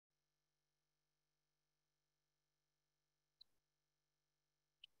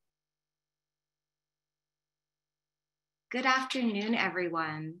Good afternoon,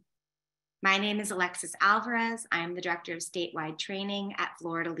 everyone. My name is Alexis Alvarez. I am the Director of Statewide Training at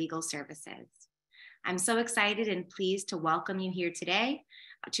Florida Legal Services. I'm so excited and pleased to welcome you here today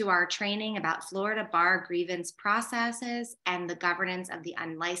to our training about Florida bar grievance processes and the governance of the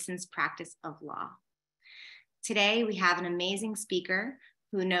unlicensed practice of law. Today, we have an amazing speaker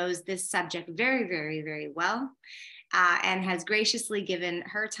who knows this subject very, very, very well and has graciously given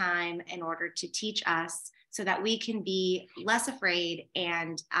her time in order to teach us so that we can be less afraid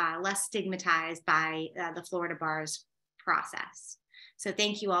and less stigmatized by the Florida bar's process. So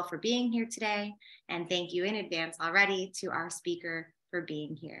thank you all for being here today, and thank you in advance already to our speaker for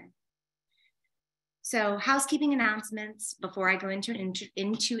being here. So housekeeping announcements before I go into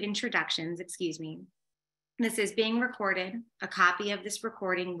introductions, excuse me. This is being recorded. A copy of this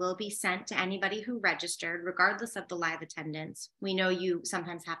recording will be sent to anybody who registered, regardless of the live attendance. We know you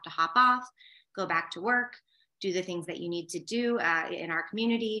sometimes have to hop off, go back to work, do the things that you need to do in our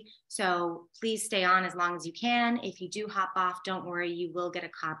community. So please stay on as long as you can. If you do hop off, don't worry, you will get a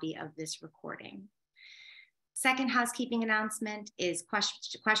copy of this recording. Second housekeeping announcement is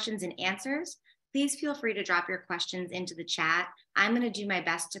questions and answers. Please feel free to drop your questions into the chat. I'm going to do my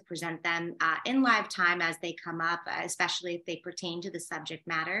best to present them in live time as they come up, especially if they pertain to the subject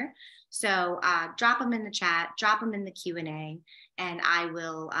matter. So drop them in the chat, drop them in the Q&A, and I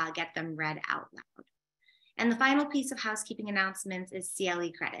will get them read out loud. And the final piece of housekeeping announcements is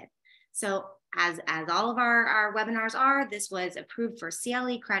CLE credit. So as all of our webinars are, this was approved for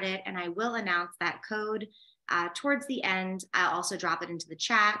CLE credit, and I will announce that code towards the end. I'll also drop it into the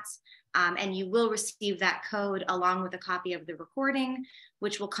chat. And you will receive that code along with a copy of the recording,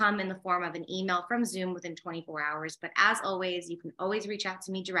 which will come in the form of an email from Zoom within 24 hours. But as always, you can always reach out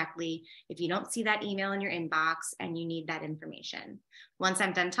to me directly if you don't see that email in your inbox and you need that information. Once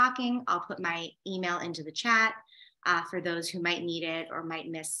I'm done talking, I'll put my email into the chat for those who might need it or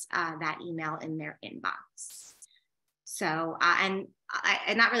might miss that email in their inbox. So, and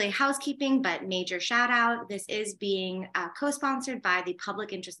not really housekeeping, but major shout out. This is being co-sponsored by the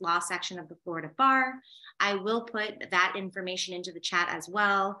Public Interest Law section of the Florida Bar. I will put that information into the chat as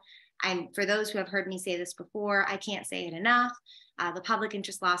well. And for those who have heard me say this before, I can't say it enough. The Public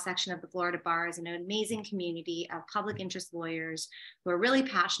Interest Law section of the Florida Bar is an amazing community of public interest lawyers who are really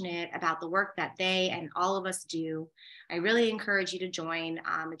passionate about the work that they and all of us do. I really encourage you to join.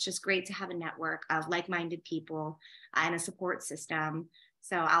 It's just great to have a network of like-minded people and a support system.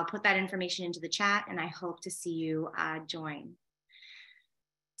 So I'll put that information into the chat, and I hope to see you join.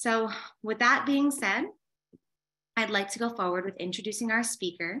 So with that being said, I'd like to go forward with introducing our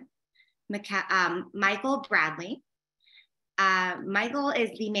speaker, Michael Bradley. Michael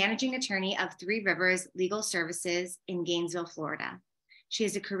is the managing attorney of Three Rivers Legal Services in Gainesville, Florida. She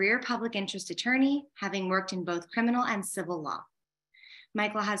is a career public interest attorney, having worked in both criminal and civil law.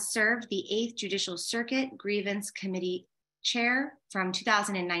 Michael has served the 8th Judicial Circuit Grievance Committee Chair from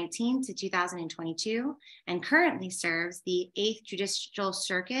 2019 to 2022, and currently serves the 8th Judicial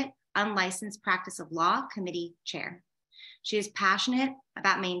Circuit Unlicensed Practice of Law Committee Chair. She is passionate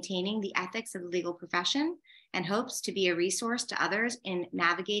about maintaining the ethics of the legal profession and hopes to be a resource to others in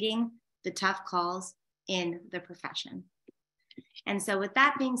navigating the tough calls in the profession. And so with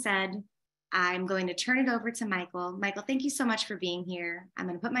that being said, I'm going to turn it over to Michael. Michael, thank you so much for being here. I'm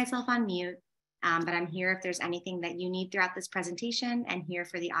going to put myself on mute, but I'm here if there's anything that you need throughout this presentation, and here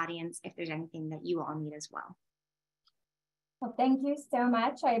for the audience if there's anything that you all need as well. Well, thank you so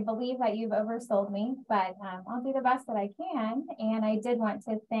much. I believe that you've oversold me, but I'll do the best that I can. And I did want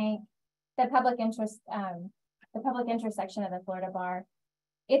to thank the public interest section of the Florida Bar.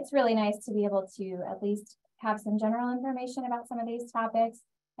 It's really nice to be able to at least have some general information about some of these topics,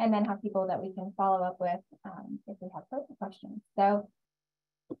 and then have people that we can follow up with if we have further questions. So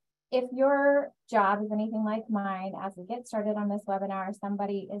if your job is anything like mine, as we get started on this webinar,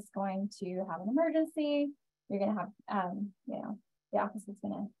 somebody is going to have an emergency. You're going to have, the office is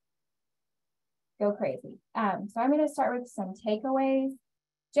going to go crazy. So I'm going to start with some takeaways,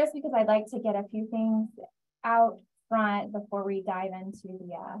 just because I'd like to get a few things out front before we dive into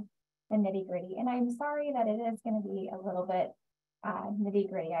the nitty gritty. And I'm sorry that it is going to be a little bit nitty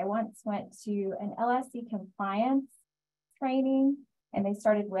gritty. I once went to an LSC compliance training, and they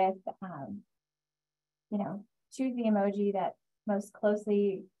started with, choose the emoji that most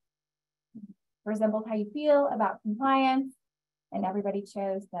closely resembles how you feel about compliance. And everybody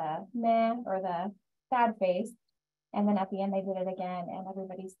chose the meh or the sad face. And then at the end, they did it again, and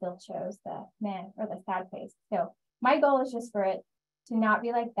everybody still chose the meh or the sad face. So my goal is just for it to not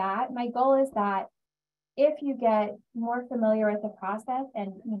be like that. My goal is that if you get more familiar with the process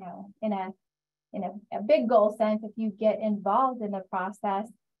and, in a in a big goal sense, if you get involved in the process,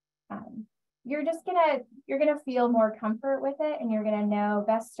 you're gonna feel more comfort with it, and you're gonna know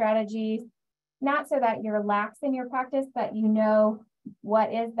best strategies, not so that you're lax in your practice, but you know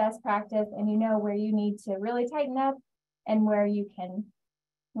what is best practice, and you know where you need to really tighten up and where you can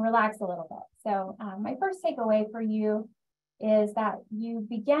relax a little bit. So my first takeaway for you is that you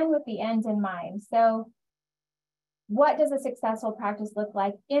begin with the end in mind. So what does a successful practice look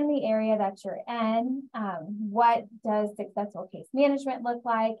like in the area that you're in? What does successful case management look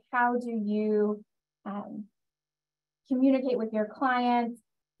like? How do you communicate with your clients?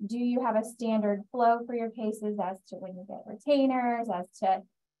 Do you have a standard flow for your cases as to when you get retainers, as to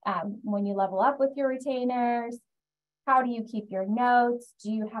when you level up with your retainers? How do you keep your notes? Do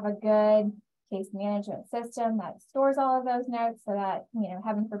you have a good case management system that stores all of those notes so that,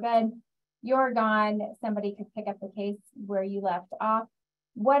 heaven forbid, you're gone, somebody could pick up the case where you left off?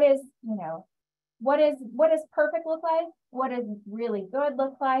 What does perfect look like? What does really good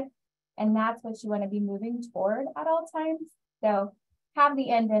look like? And that's what you want to be moving toward at all times. So have the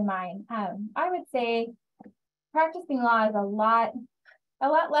end in mind. I would say practicing law is a lot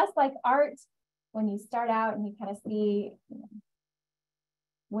less like art when you start out and you kind of see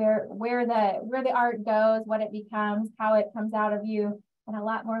where the art goes, what it becomes, how it comes out of you, and a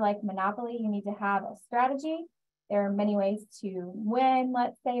lot more like Monopoly. You need to have a strategy. There are many ways to win,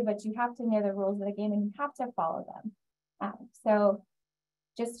 let's say, but you have to know the rules of the game and you have to follow them. So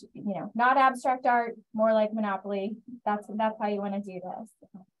just, not abstract art, more like Monopoly. That's how you want to do this.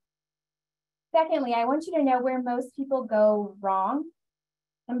 Secondly, I want you to know where most people go wrong.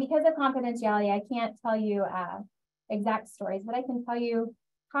 And because of confidentiality, I can't tell you exact stories, but I can tell you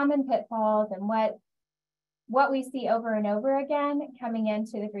common pitfalls and what we see over and over again coming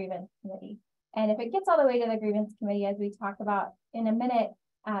into the grievance committee. And if it gets all the way to the grievance committee, as we talk about in a minute,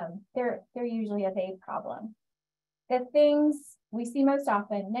 there usually is a problem. The things we see most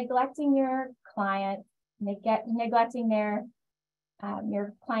often: neglecting your client, neglecting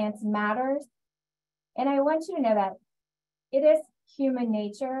your client's matters. And I want you to know that it is human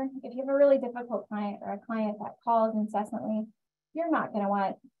nature. If you have a really difficult client or a client that calls incessantly, you're not going to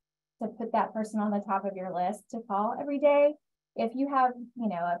want to put that person on the top of your list to call every day. If you have,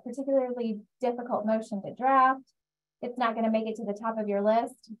 a particularly difficult motion to draft, it's not going to make it to the top of your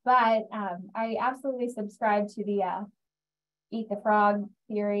list. But I absolutely subscribe to the eat the frog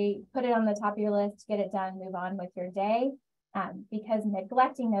theory. Put it on the top of your list, get it done, move on with your day, because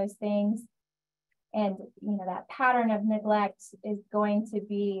neglecting those things and that pattern of neglect is going to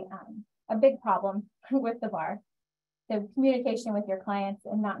be a big problem with the bar. So communication with your clients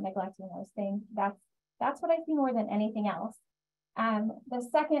and not neglecting those things, that's what I see more than anything else. The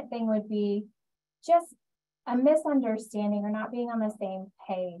second thing would be just a misunderstanding or not being on the same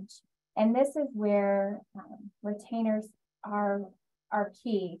page. And this is where retainers are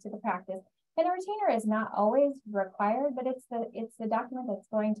key to the practice. And a retainer is not always required, but it's the document that's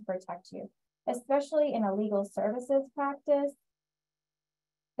going to protect you, especially in a legal services practice.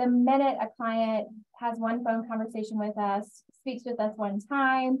 The minute a client has one phone conversation with us, speaks with us one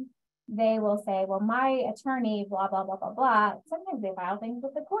time, they will say, well, my attorney, blah, blah, blah, blah, blah. Sometimes they file things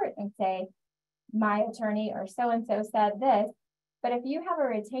with the court and say, my attorney or so-and-so said this. But if you have a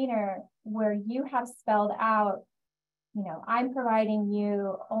retainer where you have spelled out, I'm providing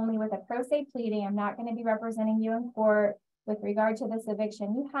you only with a pro se pleading, I'm not going to be representing you in court with regard to this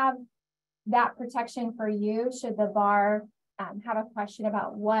eviction, you have that protection for you should the bar have a question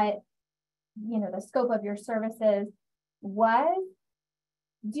about what, the scope of your services was.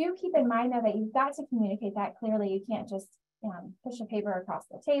 Do keep in mind, though, that you've got to communicate that clearly. You can't just push a paper across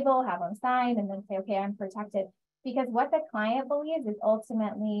the table, have them signed, and then say, okay, I'm protected. Because what the client believes is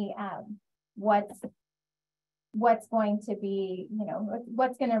ultimately what's going to be,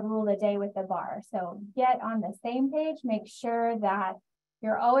 what's going to rule the day with the bar. So get on the same page, make sure that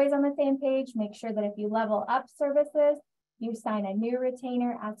you're always on the same page, make sure that if you level up services, you sign a new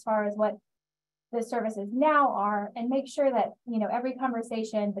retainer as far as what the services now are, and make sure that, every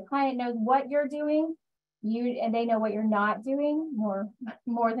conversation, the client knows what you're doing, and they know what you're not doing more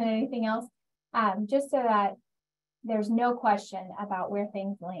than anything else, just so that there's no question about where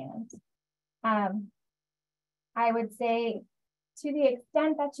things land. I would say, to the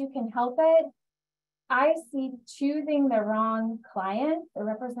extent that you can help it, I see choosing the wrong client or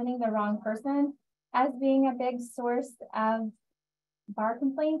representing the wrong person as being a big source of bar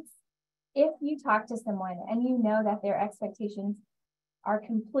complaints. If you talk to someone and you know that their expectations are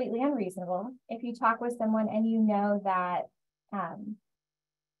completely unreasonable, if you talk with someone and you know that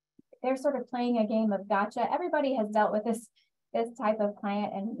they're sort of playing a game of gotcha, everybody has dealt with this type of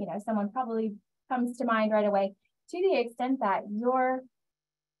client, and someone probably comes to mind right away. To the extent that your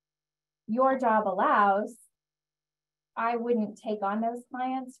job allows, I wouldn't take on those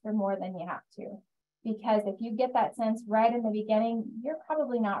clients for more than you have to. Because if you get that sense right in the beginning, you're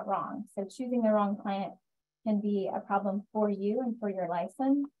probably not wrong. So choosing the wrong client can be a problem for you and for your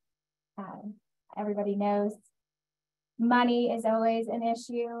license. Everybody knows money is always an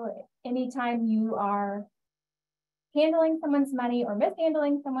issue. Anytime you are handling someone's money or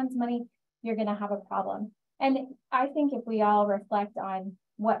mishandling someone's money, you're going to have a problem. And I think if we all reflect on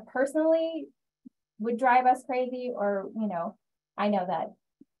what personally would drive us crazy, or, I know that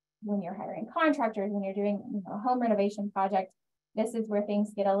when you're hiring contractors, when you're doing a home renovation project, this is where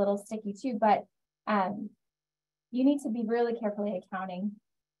things get a little sticky too. But you need to be really carefully accounting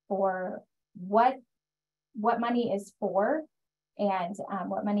for what money is for, and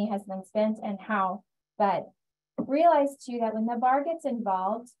what money has been spent and how. But realize too that when the bar gets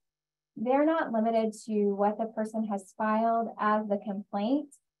involved, they're not limited to what the person has filed as the complaint.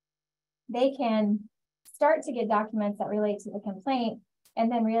 They can start to get documents that relate to the complaint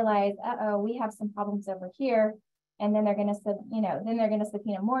and then realize, we have some problems over here. And then they're going to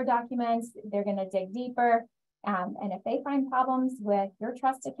subpoena more documents. They're going to dig deeper. And if they find problems with your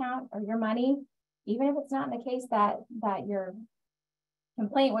trust account or your money, even if it's not in the case that your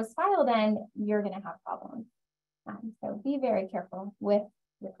complaint was filed in, you're going to have problems. So be very careful with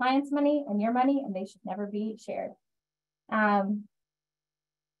your client's money and your money, and they should never be shared.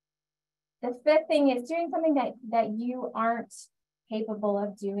 The fifth thing is doing something that you aren't capable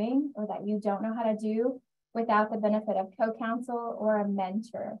of doing, or that you don't know how to do, without the benefit of co-counsel or a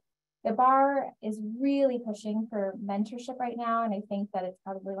mentor. The bar is really pushing for mentorship right now, and I think that it's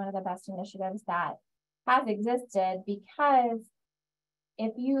probably one of the best initiatives that has existed, because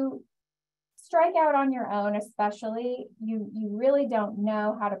if you strike out on your own, especially, you really don't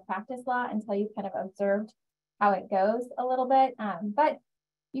know how to practice law until you've kind of observed how it goes a little bit. But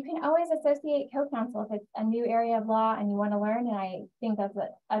you can always associate co-counsel if it's a new area of law and you want to learn, and I think that's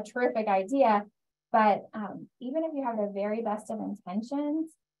a terrific idea. But even if you have the very best of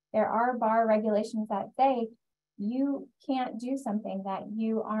intentions, there are bar regulations that say you can't do something that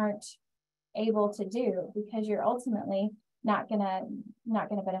you aren't able to do, because you're ultimately not gonna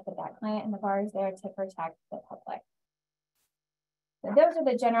benefit that client, and the bar is there to protect the public. So those are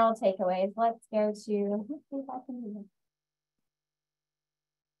the general takeaways. Let's go to, let's see if I can do this.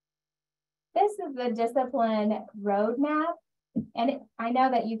 This is the discipline roadmap, and I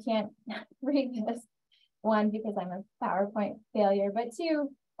know that you can't read this, one, because I'm a PowerPoint failure, but two,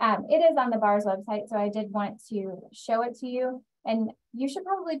 it is on the bar's website, so I did want to show it to you. And you should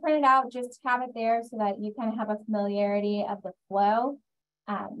probably print it out, just have it there so that you kind of have a familiarity of the flow.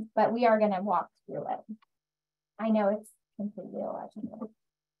 But we are going to walk through it. I know it's completely illegible.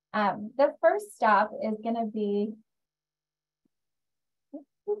 The first stop is going to be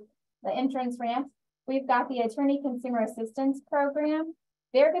the entrance ramp. We've got the Attorney Consumer Assistance Program.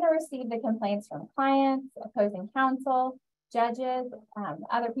 They're going to receive the complaints from clients, opposing counsel, judges,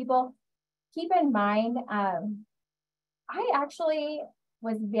 other people. Keep in mind, I actually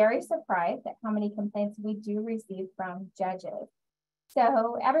was very surprised at how many complaints we do receive from judges.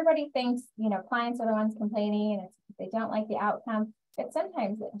 So everybody thinks, clients are the ones complaining and they don't like the outcome. But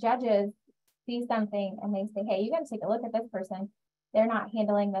sometimes judges see something and they say, hey, you got to take a look at this person. They're not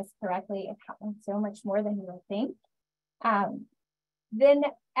handling this correctly. It happens so much more than you would think. Then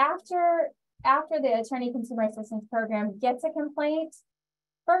after the Attorney Consumer Assistance Program gets a complaint,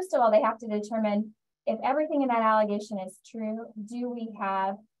 first of all, they have to determine if everything in that allegation is true. Do we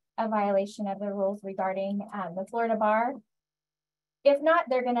have a violation of the rules regarding the Florida bar? If not,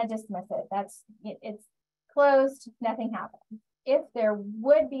 they're going to dismiss it. It's closed, nothing happens. If there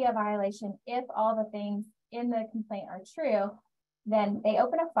would be a violation, if all the things in the complaint are true, then they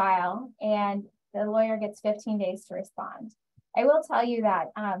open a file and the lawyer gets 15 days to respond. I will tell you that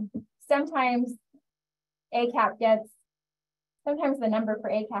sometimes sometimes the number for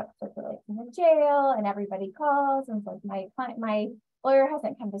ACAP circulates in the jail and everybody calls and says, my lawyer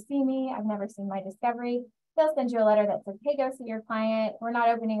hasn't come to see me. I've never seen my discovery. They'll send you a letter that says, hey, go see your client. We're not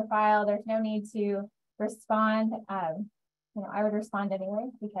opening a file. There's no need to respond. I would respond anyway,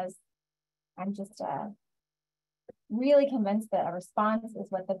 because I'm just really convinced that a response is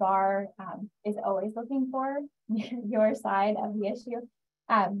what the bar is always looking for, your side of the issue.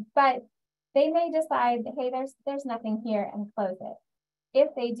 But they may decide, hey, there's nothing here, and close it.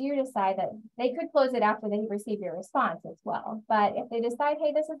 If they do decide that, they could close it after they receive your response as well. But if they decide,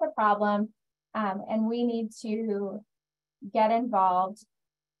 hey, this is a problem and we need to get involved,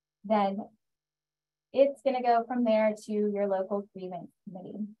 then it's going to go from there to your local grievance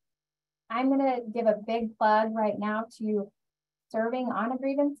committee. I'm going to give a big plug right now to serving on a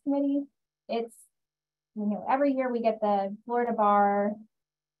grievance committee. It's, every year we get the Florida Bar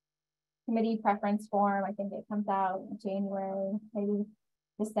committee preference form. I think it comes out in January, maybe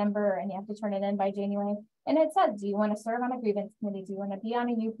December, and you have to turn it in by January. And it says, do you want to serve on a grievance committee? Do you want to be on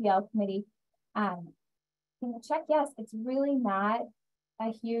a UPL committee? Check yes. It's really not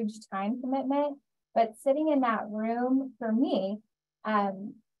a huge time commitment, but sitting in that room for me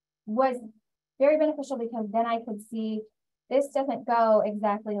was very beneficial, because then I could see this doesn't go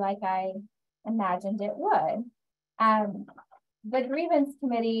exactly like I imagined it would. The grievance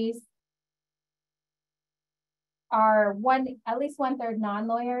committees are at least 1/3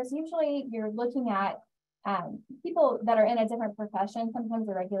 non-lawyers. Usually you're looking at people that are in a different profession, sometimes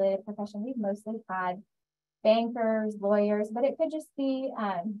a regulated profession. We've mostly had bankers, lawyers, but it could just be,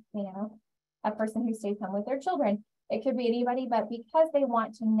 a person who stays home with their children. It could be anybody, but because they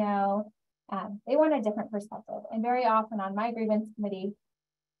want to know, they want a different perspective. And very often on my grievance committee,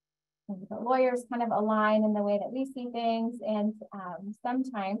 the lawyers kind of align in the way that we see things. And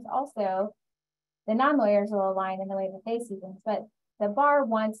sometimes also the non-lawyers will align in the way that they see things. But the bar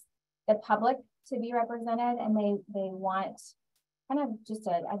wants the public to be represented, and they want kind of just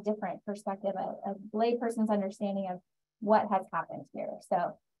a different perspective, a layperson's understanding of what has happened here.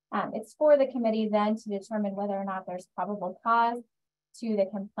 So it's for the committee then to determine whether or not there's probable cause to the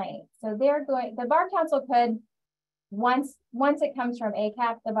complaint. So the bar council could, once it comes from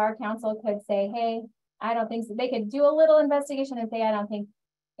ACAP, the bar council could say, hey, I don't think so. They could do a little investigation and say, I don't think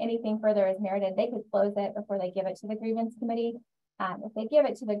anything further is merited. They could close it before they give it to the grievance committee. If they give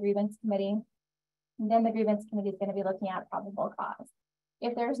it to the grievance committee, then the grievance committee is going to be looking at probable cause.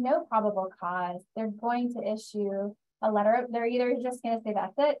 If there's no probable cause, they're going to issue a letter. They're either just going to say,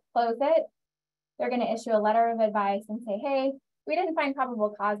 that's it, close it. They're going to issue a letter of advice and say, hey, we didn't find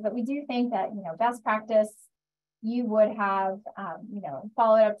probable cause, but we do think that, best practice, you would have,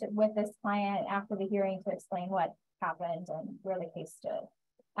 followed up with this client after the hearing to explain what happened and where the case stood.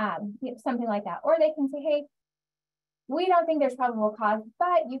 Something like that. Or they can say, hey, we don't think there's probable cause,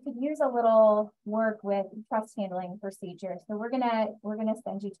 but you could use a little work with trust handling procedures. So we're gonna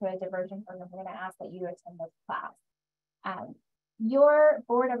send you to a diversion program. We're gonna ask that you attend this class. Your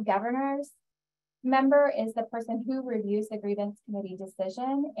board of governors member is the person who reviews the grievance committee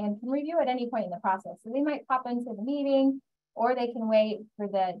decision and can review at any point in the process. So they might pop into the meeting, or they can wait for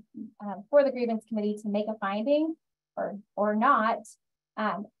the grievance committee to make a finding or not.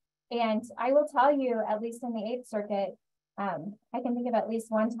 And I will tell you, at least in the 8th Circuit, I can think of at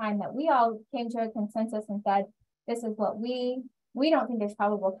least one time that we all came to a consensus and said, this is what we don't think there's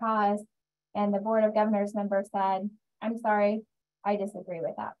probable cause. And the Board of Governors member said, I'm sorry, I disagree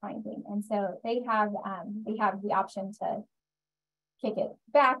with that finding. And so they have the option to kick it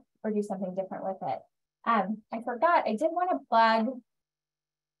back or do something different with it. I forgot, I did want to plug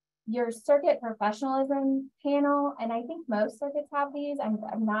your circuit professionalism panel, and I think most circuits have these. I'm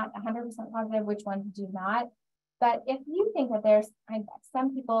not 100% positive which ones do not, but if you think that there's,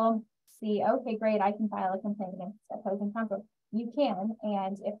 some people see, okay, great, I can file a complaint against opposing counsel. You can,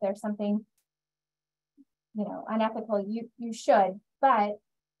 and if there's something, unethical, you should. But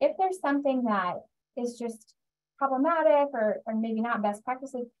if there's something that is just problematic or maybe not best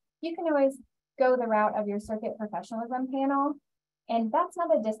practices, you can always go the route of your circuit professionalism panel. And that's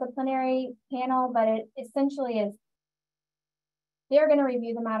not a disciplinary panel, but it essentially is, they're going to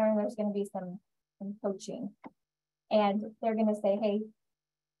review the matter and there's going to be some coaching. And they're going to say, hey,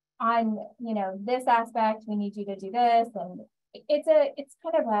 on, this aspect, we need you to do this. And it's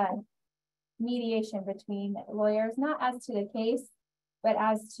kind of a mediation between lawyers, not as to the case, but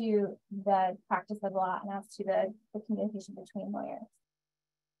as to the practice of law and as to the communication between lawyers.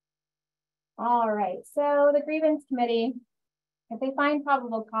 All right, so the grievance committee, if they find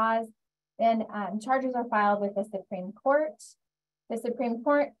probable cause, then charges are filed with the Supreme Court. The Supreme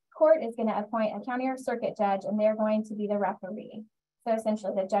Court is going to appoint a county or circuit judge, and they're going to be the referee. So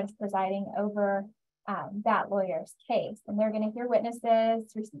essentially the judge presiding over that lawyer's case. And they're going to hear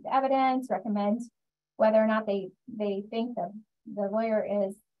witnesses, receive evidence, recommend whether or not they think that the lawyer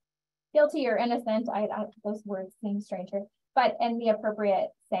is guilty or innocent. Those words seem stranger, and the appropriate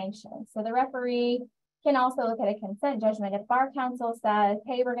sanctions. So the referee can also look at a consent judgment. If bar counsel says,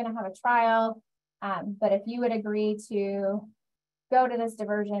 hey, we're going to have a trial, but if you would agree to go to this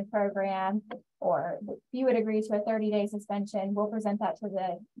diversion program, or if you would agree to a 30-day suspension, we'll present that to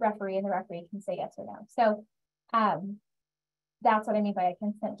the referee and the referee can say yes or no. So that's what I mean by a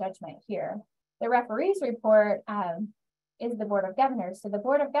consent judgment here. The referee's report is the Board of Governors. So the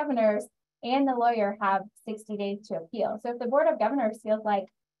Board of Governors and the lawyer have 60 days to appeal. So if the Board of Governors feels like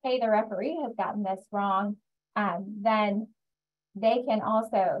hey, the referee has gotten this wrong, then they can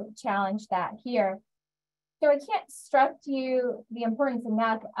also challenge that here. So I can't stress to you the importance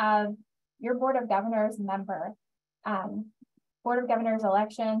enough of your Board of Governors member. Board of Governors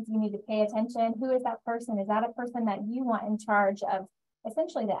elections, you need to pay attention. Who is that person? Is that a person that you want in charge of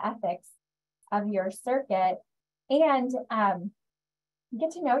essentially the ethics of your circuit? And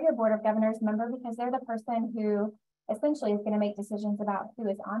get to know your Board of Governors member, because they're the person who essentially is going to make decisions about who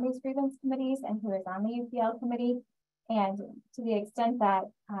is on these grievance committees and who is on the UPL committee. And to the extent that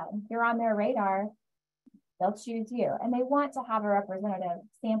you're on their radar, they'll choose you. And they want to have a representative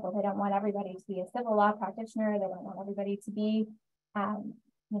sample. They don't want everybody to be a civil law practitioner. They don't want everybody to be, in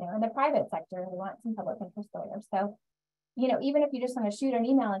the private sector. They want some public interest lawyers. So, even if you just want to shoot an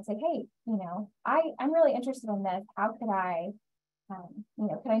email and say, hey, I'm really interested in this. How could I,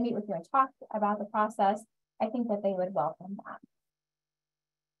 could I meet with you and talk about the process? I think that they would welcome that.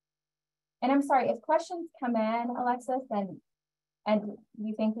 And I'm sorry, if questions come in, Alexis, and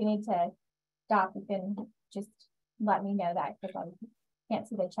you think we need to stop, you can just let me know that, because I can't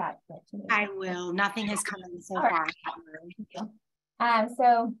see the chat. I will. Nothing has come in so far.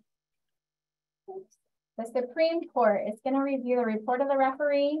 So the Supreme Court is going to review the report of the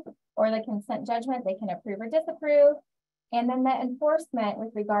referee or the consent judgment. They can approve or disapprove. And then the enforcement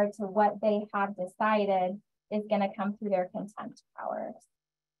with regard to what they have decided is going to come through their contempt powers.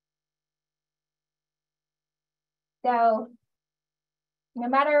 So no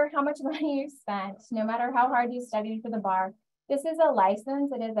matter how much money you spent, no matter how hard you studied for the bar, this is a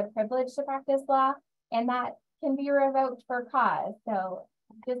license. It is a privilege to practice law, and that can be revoked for cause. So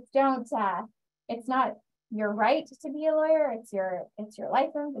just don't, it's not your right to be a lawyer. It's your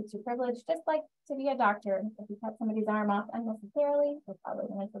license, it's your privilege, just like to be a doctor. If you cut somebody's arm off unnecessarily, you're probably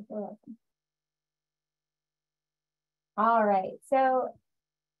going to take your license. All right, so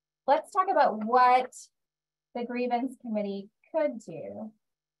let's talk about what the grievance committee could do.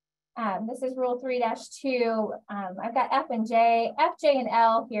 This is rule 3-2. I've got F, J, and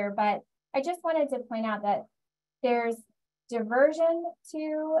L here, but I just wanted to point out that there's diversion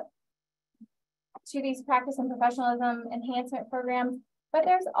to these practice and professionalism enhancement programs, but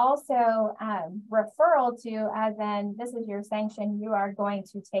there's also referral to, as in, this is your sanction, you are going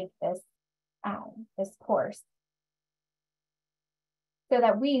to take this, this course, so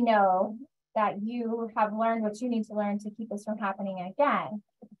that we know that you have learned what you need to learn to keep this from happening again.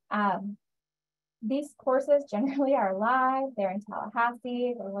 These courses generally are live. They're in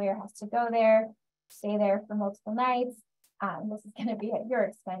Tallahassee. The lawyer has to go there, stay there for multiple nights. This is going to be at your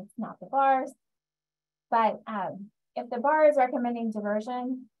expense, not the bar's. But if the bar is recommending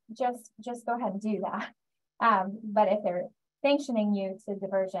diversion, just go ahead and do that. But if they're sanctioning you to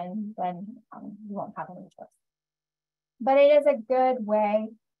diversion, then you won't have any choice. But it is a good way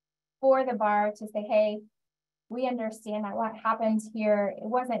for the bar to say, hey, we understand that what happened here, it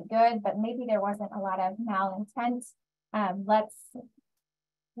wasn't good, but maybe there wasn't a lot of malintent.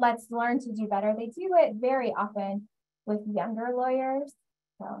 Let's learn to do better. They do it very often with younger lawyers.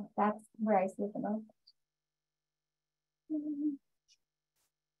 So that's where I see it the most.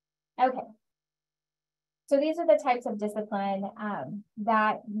 Okay. So these are the types of discipline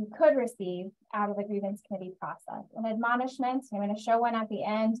that you could receive out of the grievance committee process. An admonishment, I'm going to show one at the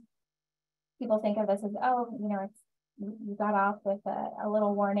end. People think of this as, oh, you got off with a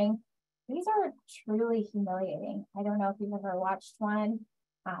little warning. These are truly humiliating. I don't know if you've ever watched one.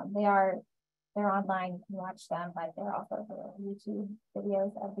 They're online, you can watch them, but they're also YouTube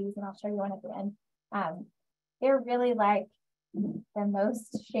videos of these, and I'll show you one at the end. They're really like the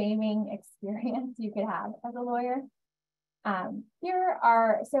most shaming experience you could have as a lawyer.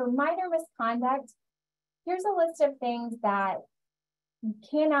 So minor misconduct. Here's a list of things that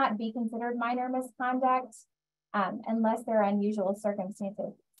cannot be considered minor misconduct unless there are unusual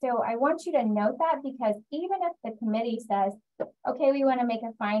circumstances. So I want you to note that, because even if the committee says, okay, we want to make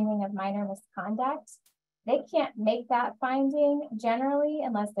a finding of minor misconduct, they can't make that finding generally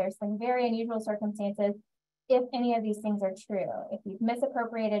unless there's some very unusual circumstances. If any of these things are true, if you've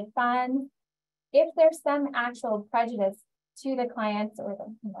misappropriated funds, if there's some actual prejudice to the clients or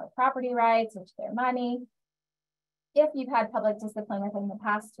the property rights or to their money, if you've had public discipline within the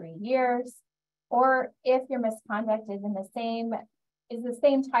past 3 years, or if your misconduct is the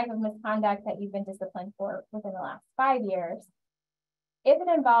same type of misconduct that you've been disciplined for within the last 5 years, if it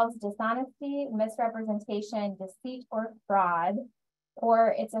involves dishonesty, misrepresentation, deceit, or fraud,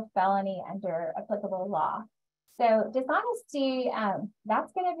 or it's a felony under applicable law. So dishonesty,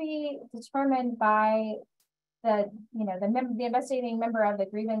 that's going to be determined by the investigating member of the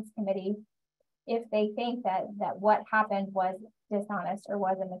grievance committee. if they think that what happened was dishonest or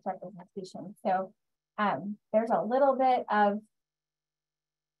was a misrepresentation. So there's a little bit of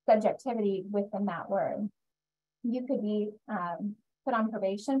subjectivity within that word. You could be put on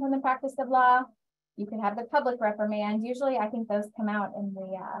probation from the practice of law. You could have the public reprimand. Usually, I think those come out in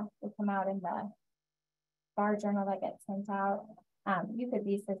the bar journal that gets sent out. You could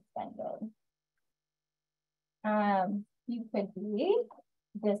be suspended. You could be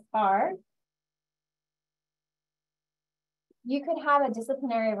disbarred. You could have a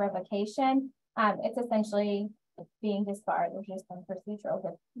disciplinary revocation. It's essentially being disbarred. There's just some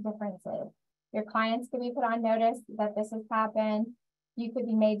procedural differences. Your clients could be put on notice that this has happened. You could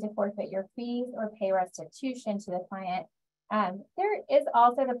be made to forfeit your fees or pay restitution to the client. There is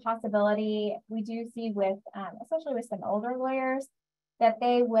also the possibility, we do see with, especially with some older lawyers, that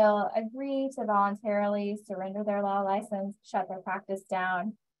they will agree to voluntarily surrender their law license, shut their practice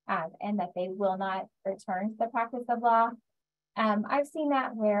down, and that they will not return to the practice of law. I've seen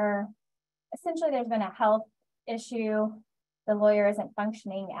that where essentially there's been a health issue. The lawyer isn't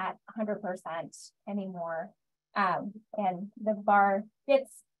functioning at 100% anymore. And the bar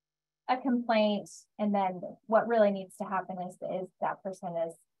gets a complaint, and then what really needs to happen is that person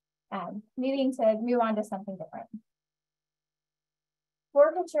is needing to move on to something different.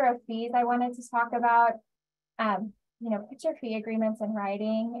 Forfeiture of fees, I wanted to talk about. Put your fee agreements in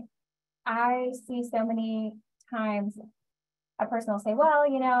writing. I see so many times a person will say, well,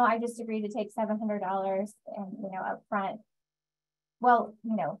 I just agreed to take $700 and, up front. Well,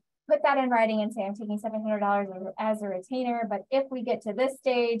 put that in writing and say, I'm taking $700 as a retainer, but if we get to this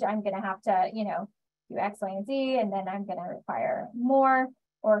stage, I'm going to have to, do X, Y, and Z, and then I'm going to require more.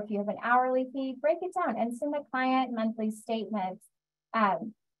 Or if you have an hourly fee, break it down and send the client monthly statements.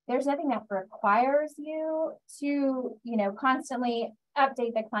 There's nothing that requires you to, constantly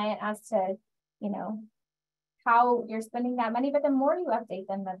update the client as to, how you're spending that money, but the more you update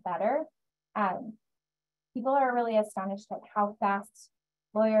them, the better. People are really astonished at how fast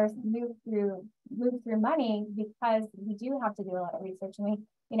lawyers move through money, because we do have to do a lot of research.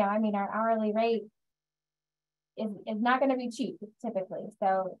 And our hourly rate is not going to be cheap typically.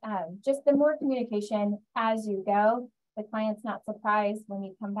 So just the more communication as you go, the client's not surprised when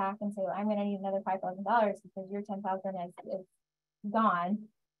you come back and say, well, I'm going to need another $5,000 because your $10,000 is gone.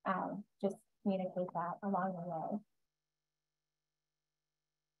 Just communicate that along the way.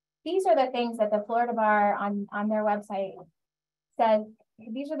 These are the things that the Florida Bar on their website says.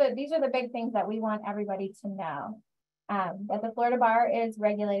 These are the big things that we want everybody to know. That the Florida Bar is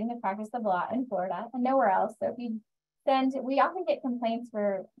regulating the practice of law in Florida and nowhere else. So we often get complaints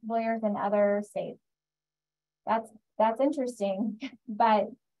for lawyers in other states. That's interesting, but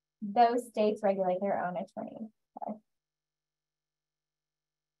those states regulate their own attorneys. Okay.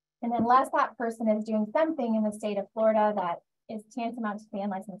 And unless that person is doing something in the state of Florida that is tantamount to the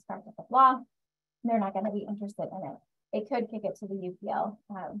unlicensed practice of law, they're not going to be interested in it. They could kick it to the UPL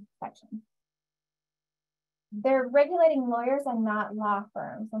section. They're regulating lawyers and not law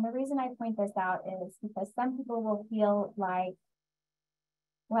firms. And the reason I point this out is because some people will feel like,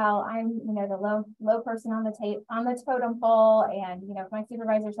 well, I'm, the low person on the totem pole, and if my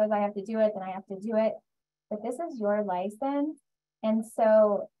supervisor says I have to do it, then I have to do it. But this is your license, and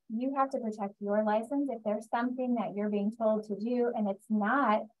so you have to protect your license. If there's something that you're being told to do and it's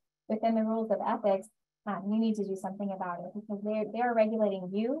not within the rules of ethics, you need to do something about it, because they're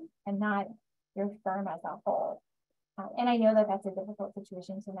regulating you and not your firm as a whole. And I know that that's a difficult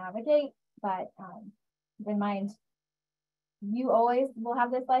situation to navigate, but keep in mind, you always will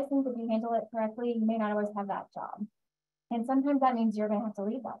have this license. If you handle it correctly, you may not always have that job. And sometimes that means you're going to have to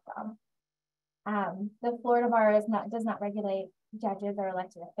leave that job. The Florida Bar does not regulate judges or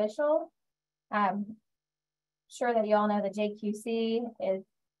elected officials. Sure that you all know the JQC is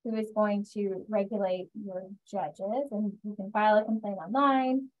who is going to regulate your judges, and you can file a complaint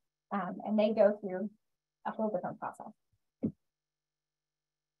online, and they go through a whole different process.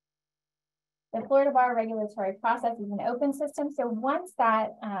 The Florida Bar regulatory process is an open system. So once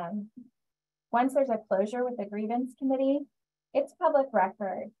there's a closure with the grievance committee, it's public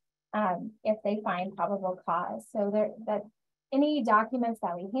record if they find probable cause. So that any documents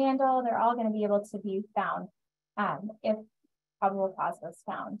that we handle, they're all going to be able to be found if probable cause was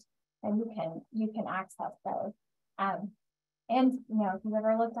found, and you can access those. And if you've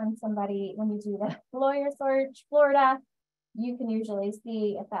ever looked on somebody, when you do the lawyer search Florida, you can usually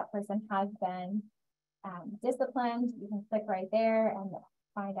see if that person has been disciplined. You can click right there and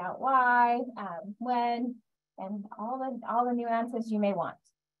find out why, when, and all the nuances you may want.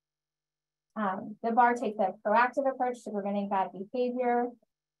 The bar takes a proactive approach to preventing bad behavior.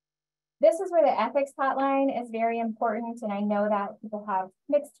 This is where the ethics hotline is very important. And I know that people have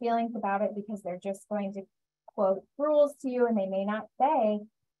mixed feelings about it because they're just going to quote rules to you and they may not say,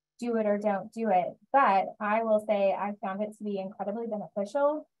 do it or don't do it. But I will say I found it to be incredibly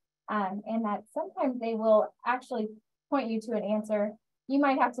beneficial, and that sometimes they will actually point you to an answer. You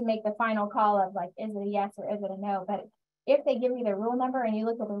might have to make the final call of like, is it a yes or is it a no? But if they give you the rule number and you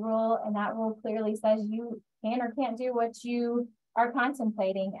look at the rule and that rule clearly says you can or can't do what you are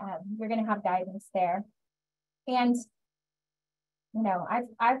contemplating, you're going to have guidance there. And, you know,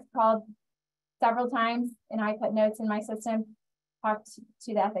 I've called several times and I put notes in my system, talked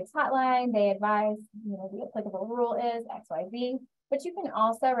to the ethics hotline. They advise, you know, the applicable rule is XYZ, but you can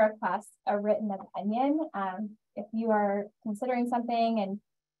also request a written opinion. If you are considering something and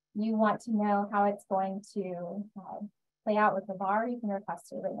you want to know how it's going to play out with the bar, you can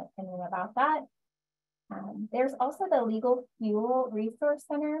request a written opinion about that. There's also the Legal Fuel Resource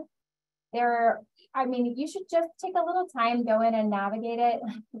Center. I mean, you should just take a little time, go in and navigate it.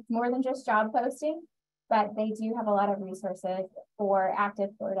 It's more than just job posting, but they do have a lot of resources for active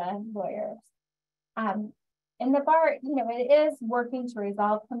Florida lawyers. And the bar, you know, it is working to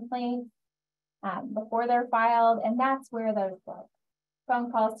resolve complaints before they're filed. And that's where those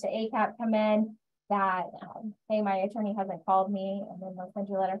phone calls to ACAP come in that, hey, my attorney hasn't called me, and then they'll send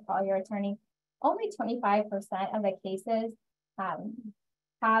you a letter, call your attorney. Only 25% of the cases have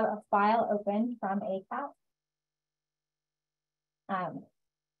a file open from ACAP.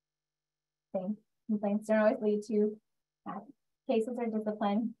 Complaints don't always lead to cases or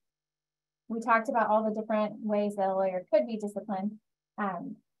discipline. We talked about all the different ways that a lawyer could be disciplined,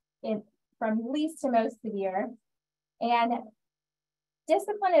 from least to most severe. And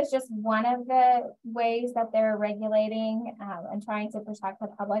discipline is just one of the ways that they're regulating and trying to protect the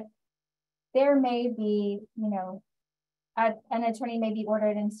public. There may be, you know, an attorney may be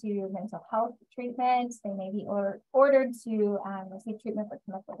ordered into mental health treatment. They may be ordered to receive treatment for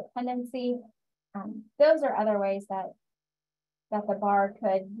chemical dependency. Those are other ways that the bar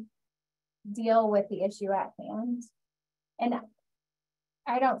could deal with the issue at hand. And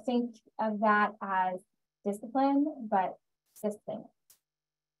I don't think of that as discipline, but assistance.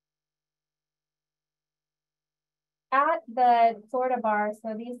 At the Florida bar,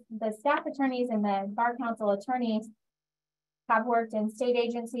 so the staff attorneys and the bar council attorneys have worked in state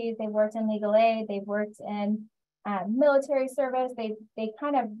agencies, they've worked in legal aid, they've worked in military service. They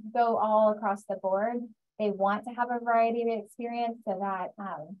kind of go all across the board. They want to have a variety of experience so that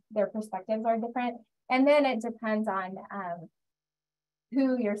their perspectives are different. And then it depends on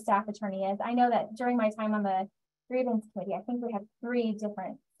who your staff attorney is. I know that during my time on the grievance committee, I think we had 3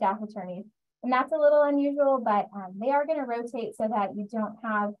 different staff attorneys. And that's a little unusual, but they are going to rotate so that you don't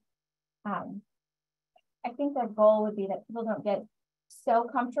have, I think the goal would be that people don't get so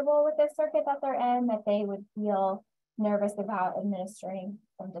comfortable with this circuit that they're in that they would feel nervous about administering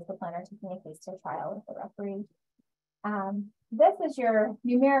some discipline or taking a case to trial with the referee. This is your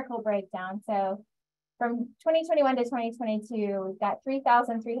numerical breakdown. So from 2021 to 2022, we've got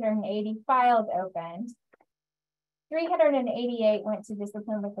 3,380 files opened. 388 went to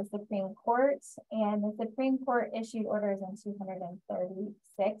discipline with the Supreme Court, and the Supreme Court issued orders in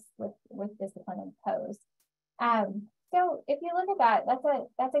 236 with discipline imposed. So if you look at that,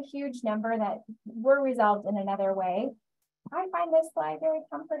 that's a huge number that were resolved in another way. I find this slide very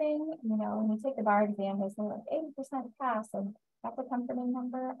comforting. You know, when you take the bar exam, they say like 80% pass, and that's a comforting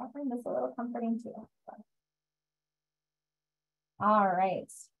number. I find this a little comforting too. So. All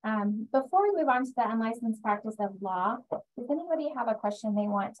right. Before we move on to the unlicensed practice of law, does anybody have a question they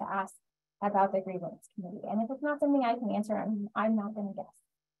want to ask about the grievance committee? And if it's not something I can answer, I'm not going to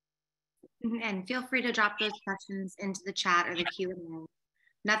guess. And feel free to drop those questions into the chat or the Q&A.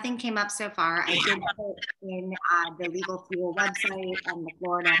 Nothing came up so far. I did put in the Legal Fuel website and the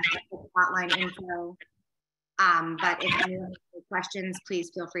Florida hotline info. But if anyone has questions,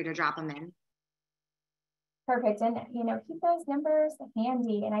 please feel free to drop them in. Perfect. And, you know, keep those numbers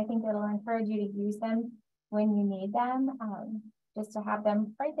handy. And I think it'll encourage you to use them when you need them, just to have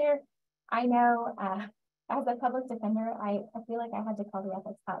them right there. I know as a public defender, I feel like I had to call the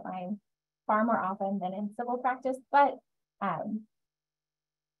ethics hotline far more often than in civil practice, but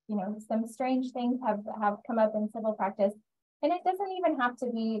you know, some strange things have come up in civil practice, and it doesn't even have to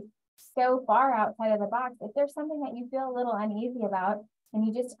be so far outside of the box. If there's something that you feel a little uneasy about and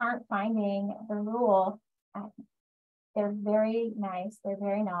you just aren't finding the rule, they're very nice, they're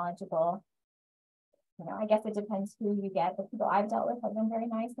very knowledgeable. You know, I guess it depends who you get. The people I've dealt with have been very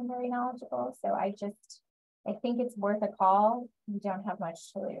nice and very knowledgeable, so I think it's worth a call. You don't have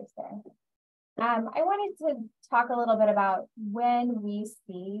much to lose there. I wanted to talk a little bit about when we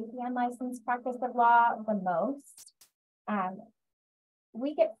see the unlicensed practice of law the most.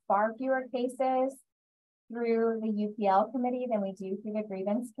 We get far fewer cases through the UPL committee than we do through the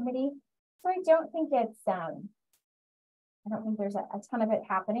grievance committee. So I don't think there's a ton of it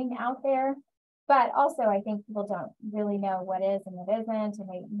happening out there. But also I think people don't really know what is and what isn't, and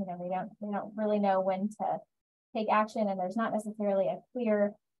they don't really know when to take action, and there's not necessarily a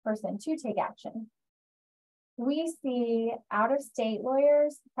clear person to take action. We see out-of-state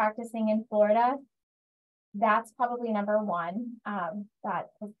lawyers practicing in Florida. That's probably number one that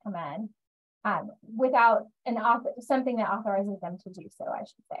has come in without something that authorizes them to do so, I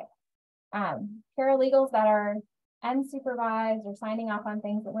should say. Paralegals that are unsupervised or signing off on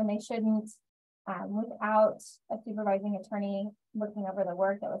things that when they shouldn't, without a supervising attorney looking over the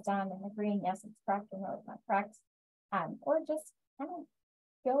work that was done and agreeing, yes, it's correct, or no, it's not correct, or just kind of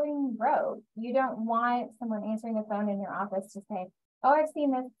going rogue. You don't want someone answering the phone in your office to say, oh, I've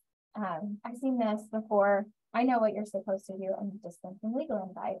seen this before, I know what you're supposed to do, and just something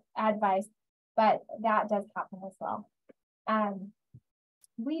legal advice, but that does happen as well.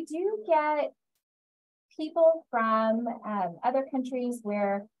 We do get people from other countries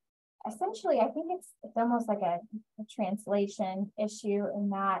where essentially, I think it's almost like a translation issue, in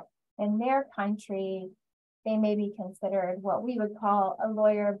that in their country, they may be considered what we would call a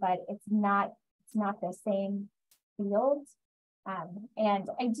lawyer, but it's not the same field. And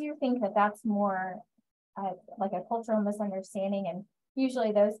I do think that that's more like a cultural misunderstanding, and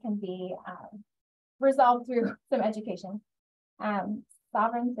usually those can be resolved through some education.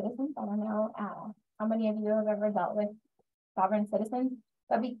 Sovereign citizens, I don't know how many of you have ever dealt with sovereign citizens,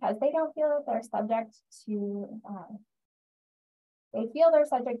 but because they don't feel that they're subject to, they feel they're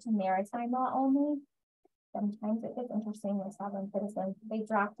subject to maritime law only. Sometimes it gets interesting with sovereign citizens. They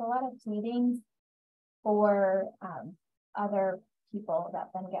draft a lot of pleadings for other people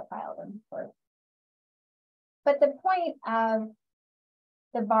that then get filed in court. But the point of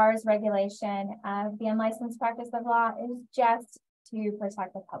the bar's regulation of the unlicensed practice of law is just to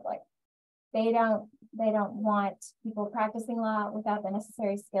protect the public. They don't want people practicing law without the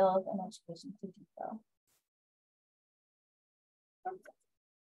necessary skills and education to do so.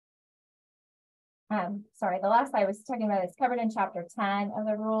 Sorry, the last I was talking about is covered in chapter 10 of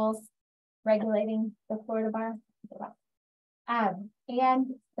the rules regulating the Florida bar. And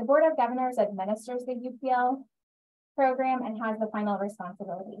the Board of Governors administers the UPL program and has the final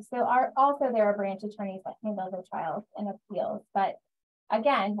responsibility. So there are branch attorneys that handle the trials and appeals, but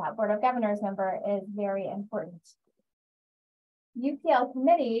again, that Board of Governors member is very important. UPL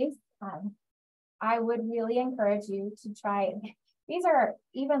committees, I would really encourage you to try. These are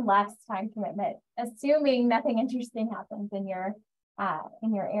even less time commitment, assuming nothing interesting happens in your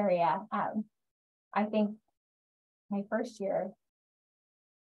area. I think my first year,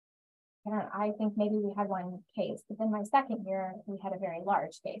 I think maybe we had one case, but then my second year we had a very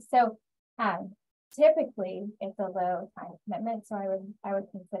large case. So typically it's a low time commitment, so I would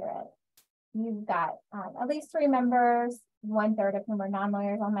consider it. You've got at least 3 members, 1/3 of whom are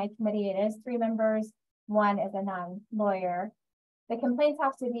non-lawyers on my committee. It is 3 members, 1 is a non-lawyer. The complaints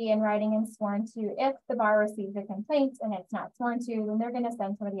have to be in writing and sworn to. If the bar receives a complaint and it's not sworn to, then they're going to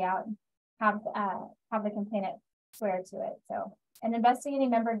send somebody out and have the complainant swear to it. So an investigating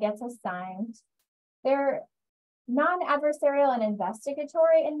member gets assigned. They're non-adversarial and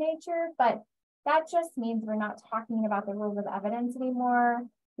investigatory in nature, but that just means we're not talking about the rules of evidence anymore.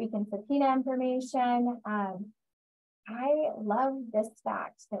 We can subpoena information. I love this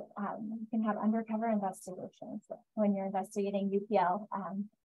fact that you can have undercover investigations when you're investigating UPL.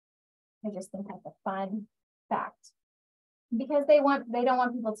 I just think that's a fun fact, because they don't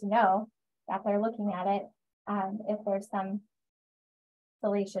want people to know that they're looking at it if there's some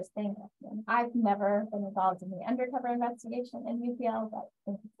salacious thing happening. I've never been involved in the undercover investigation in UPL, but I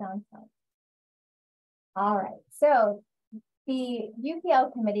think it sounds fun. All right, so the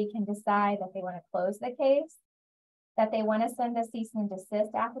UPL committee can decide that they want to close the case, that they want to send a cease and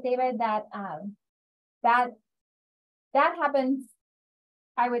desist affidavit. That happens,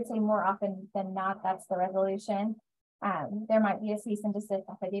 I would say, more often than not. That's the resolution. There might be a cease and desist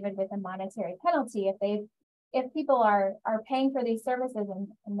affidavit with a monetary penalty if people are paying for these services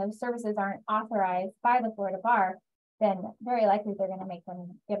and those services aren't authorized by the Florida bar, then very likely they're going to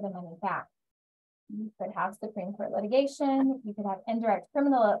give the money back. You could have Supreme Court litigation. You could have indirect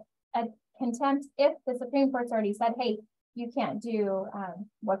criminal contempt if the Supreme Court's already said, hey, you can't do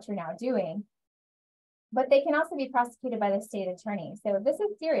what you're now doing. But they can also be prosecuted by the state attorney. So this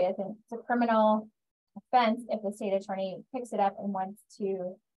is serious, and it's a criminal offense if the state attorney picks it up and wants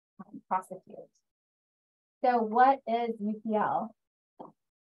to prosecute. So what is UPL?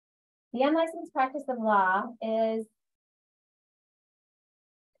 The unlicensed practice of law is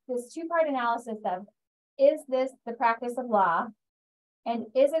this two-part analysis of, is this the practice of law? And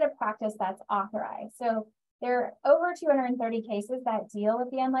is it a practice that's authorized? So there are over 230 cases that deal with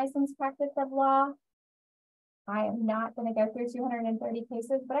the unlicensed practice of law. I am not going to go through 230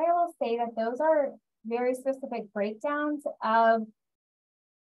 cases, but I will say that those are very specific breakdowns of,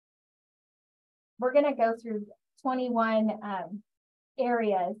 we're going to go through 21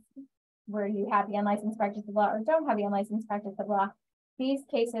 areas where you have the unlicensed practice of law or don't have the unlicensed practice of law. These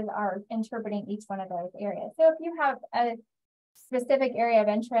cases are interpreting each one of those areas. So if you have a specific area of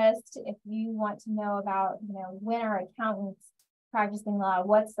interest, if you want to know about, when are accountants practicing law,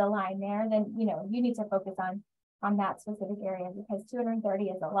 what's the line there, then, you need to focus on that specific area, because 230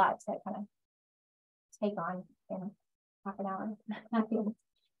 is a lot to kind of take on in half an hour.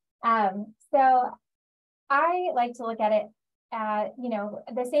 So I like to look at it at,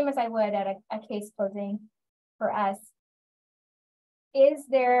 the same as I would at a case closing for us. Is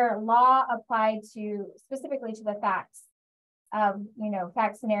there law applied to specifically to the facts of,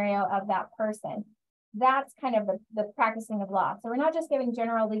 fact scenario of that person? That's kind of the practicing of law. So we're not just giving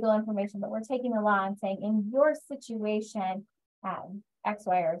general legal information, but we're taking the law and saying, in your situation, X,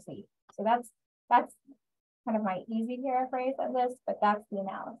 Y, or Z. So that's kind of my easy paraphrase of this, but that's the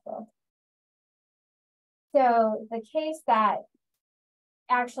analysis. So the case that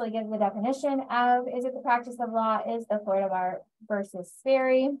actually gives the definition of, is it the practice of law, is the Florida Bar versus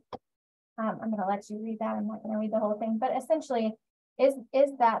Sperry. I'm going to let you read that. I'm not going to read the whole thing, but essentially, is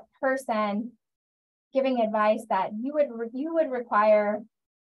that person giving advice that you would require,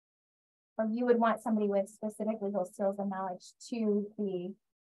 or you would want somebody with specific legal skills and knowledge to be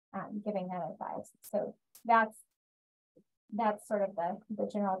giving that advice. So that's sort of the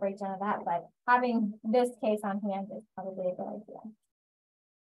general breakdown of that, but having this case on hand is probably a good idea.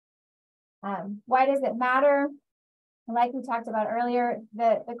 Why does it matter? Like we talked about earlier,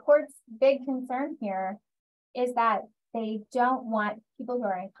 the court's big concern here is that they don't want people who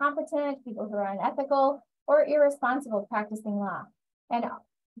are incompetent, people who are unethical or irresponsible practicing law. And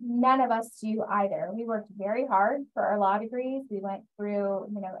none of us do either. We worked very hard for our law degrees. We went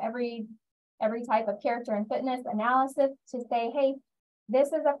through, every type of character and fitness analysis to say, hey, this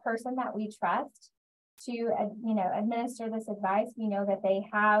is a person that we trust to, administer this advice. We know that they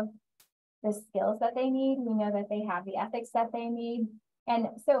have the skills that they need. We know that they have the ethics that they need. And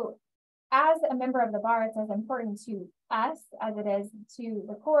so as a member of the bar, it's as important to us as it is to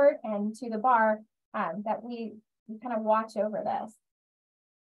the court and to the bar that we kind of watch over this.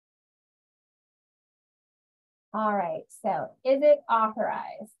 All right, so is it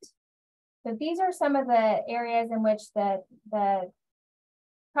authorized? So these are some of the areas in which the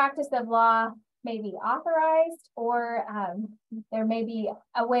practice of law may be authorized, or there may be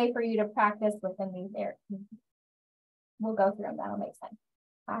a way for you to practice within these areas. We'll go through them, that'll make sense.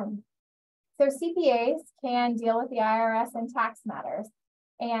 So CPAs can deal with the IRS and tax matters.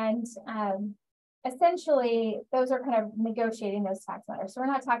 And essentially, those are kind of negotiating those tax matters. So we're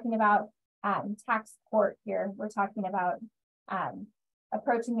not talking about tax court here. We're talking about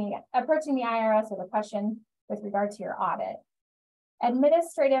approaching the IRS with a question with regard to your audit.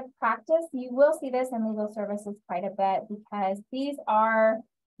 Administrative practice, you will see this in legal services quite a bit, because these are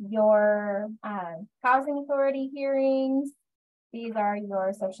your housing authority hearings. These are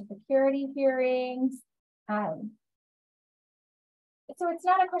your Social Security hearings. So it's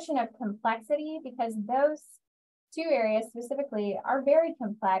not a question of complexity, because those two areas specifically are very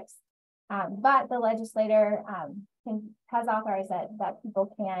complex, but the legislator has authorized that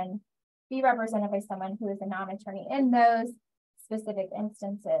people can be represented by someone who is a non-attorney in those specific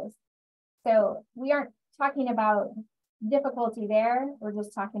instances. So we aren't talking about difficulty there. We're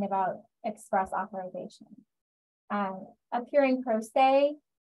just talking about express authorization. Appearing pro se,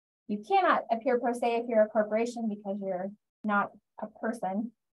 you cannot appear pro se if you're a corporation, because you're not a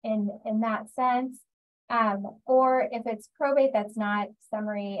person in that sense. Or if it's probate, that's not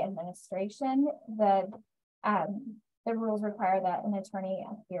summary administration. The rules require that an attorney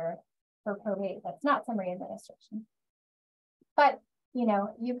appear for probate that's not summary administration. But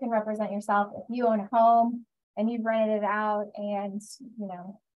you can represent yourself if you own a home and you've rented it out, and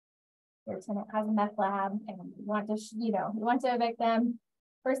your tenant has a meth lab and you want to you want to evict them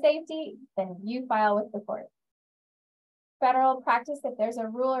for safety, then you file with the court. Federal practice, if there's a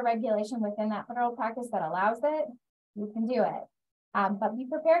rule or regulation within that federal practice that allows it, you can do it. But be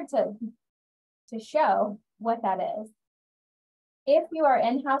prepared to show what that is. If you are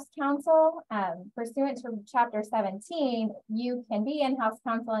in-house counsel, pursuant to Chapter 17, you can be in-house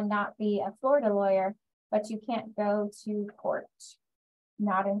counsel and not be a Florida lawyer, but you can't go to court,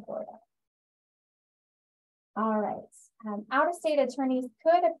 not in Florida. All right, out-of-state attorneys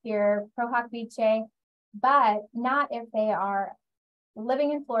could appear pro hoc vice, but not if they are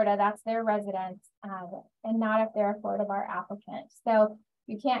living in Florida, that's their residence, and not if they're a Florida bar applicant. So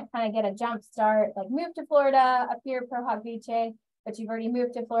you can't kind of get a jump start, like move to Florida, appear pro hoc vice, but you've already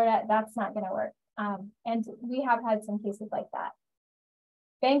moved to Florida. That's not going to work. And we have had some cases like that.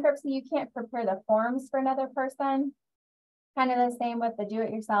 Bankruptcy, you can't prepare the forms for another person. Kind of the same with the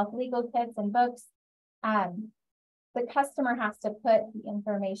do-it-yourself legal kits and books. The customer has to put the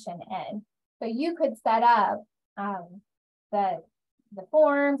information in. So you could set up the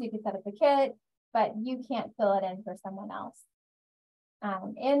forms, you could set up the kit, but you can't fill it in for someone else.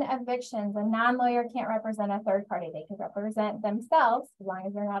 In evictions, a non-lawyer can't represent a third party. They can represent themselves as long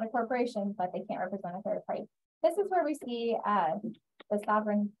as they're not a corporation, but they can't represent a third party. This is where we see the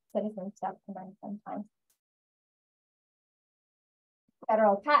sovereign citizen stuff come in sometimes.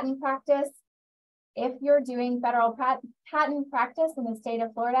 Federal patent practice. If you're doing federal patent practice in the state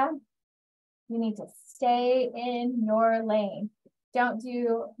of Florida, you need to stay in your lane. Don't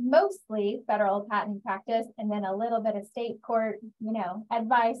do mostly federal patent practice and then a little bit of state court,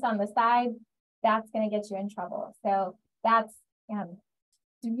 advice on the side. That's going to get you in trouble. So that's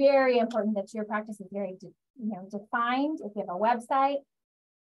very important that your practice is very, defined. If you have a website,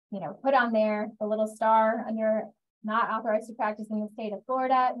 put on there the little star under not authorized to practice in the state of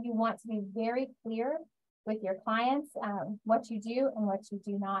Florida. You want to be very clear with your clients what you do and what you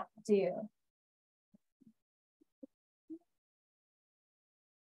do not do.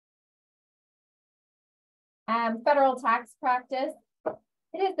 Federal tax practice.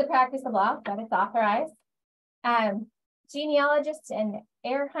 It is the practice of law, but it's authorized. Genealogists and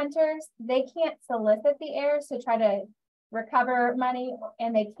heir hunters, they can't solicit the heirs to try to recover money,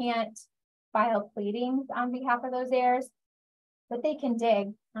 and they can't file pleadings on behalf of those heirs, but they can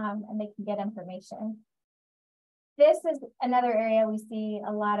dig and they can get information. This is another area we see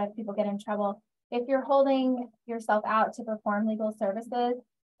a lot of people get in trouble. If you're holding yourself out to perform legal services,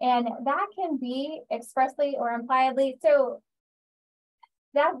 and that can be expressly or impliedly. So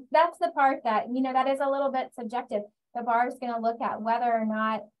that's the part that, that is a little bit subjective. The bar is going to look at whether or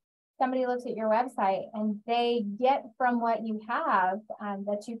not somebody looks at your website and they get from what you have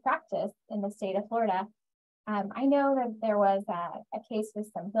that you practice in the state of Florida. I know that there was a case with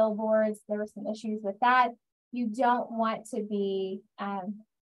some billboards. There were some issues with that. You don't want to be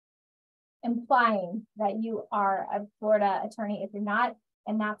implying that you are a Florida attorney if you're not.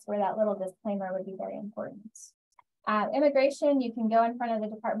 And that's where that little disclaimer would be very important. Immigration, you can go in front of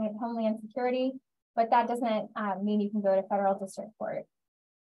the Department of Homeland Security, but that doesn't mean you can go to federal district court.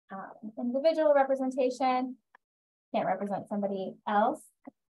 Individual representation, can't represent somebody else.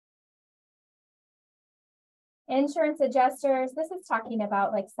 Insurance adjusters, this is talking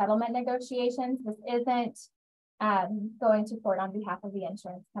about like settlement negotiations. This isn't going to court on behalf of the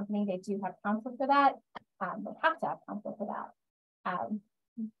insurance company. They do have counsel for that. They have to have counsel for that.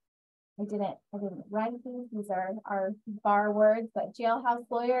 I didn't write these. These are our bar words, but jailhouse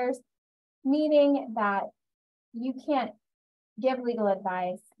lawyers, meaning that you can't give legal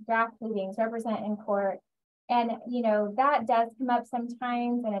advice, draft pleadings, represent in court. And, that does come up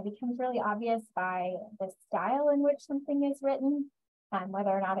sometimes, and it becomes really obvious by the style in which something is written,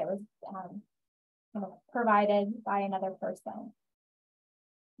 whether or not it was provided by another person.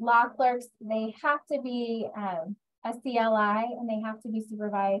 Law clerks, they have to be a CLI, and they have to be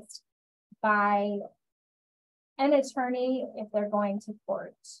supervised by an attorney if they're going to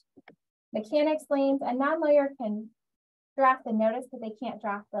court. Mechanics liens, a non-lawyer can draft the notice, but they can't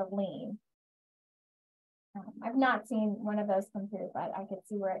draft the lien. I've not seen one of those come through, but I could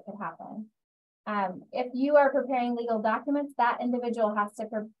see where it could happen. If you are preparing legal documents, that individual has to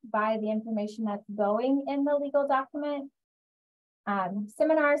provide the information that's going in the legal document.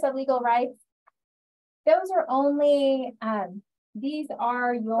 Seminars of legal rights, those are only, these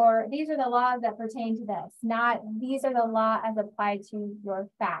are the laws that pertain to this, not these are the law as applied to your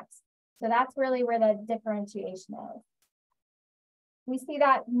facts. So that's really where the differentiation is. We see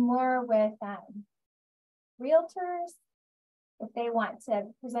that more with realtors. If they want to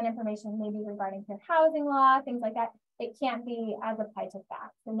present information maybe regarding fair housing law, things like that, it can't be as applied to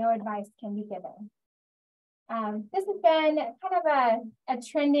facts, so no advice can be given. This has been kind of a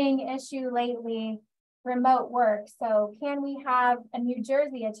trending issue lately, remote work. So can we have a New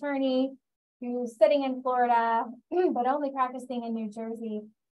Jersey attorney who's sitting in Florida, but only practicing in New Jersey?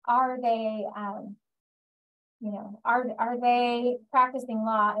 Are they you know, are they practicing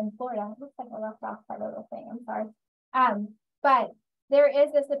law in Florida? It looks like I left off part of the thing, I'm sorry. But there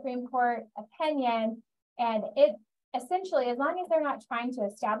is a Supreme Court opinion, and it essentially, as long as they're not trying to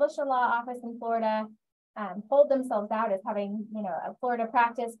establish a law office in Florida, hold themselves out as having, you know, a Florida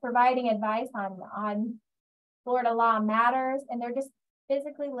practice, providing advice on Florida law matters, and they're just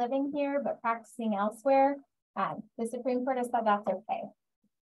physically living here but practicing elsewhere, the Supreme Court has said that's okay.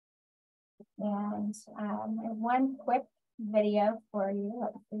 And one quick video for you.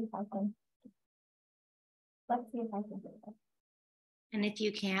 Let's see if I can do this. And if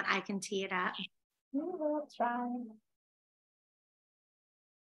you can't, I can tee it up. We will try.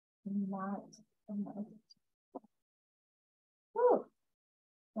 Not. Whew.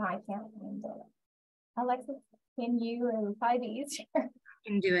 No, I can't do it. Alexis, can you reply to easier? I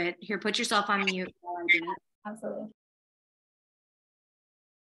can do it. Here, put yourself on mute while I do it. Absolutely.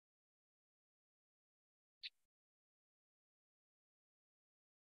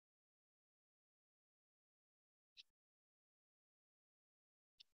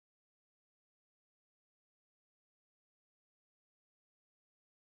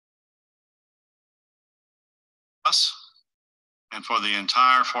 Us and for the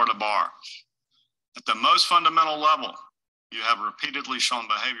entire Florida bar. At the most fundamental level, you have repeatedly shown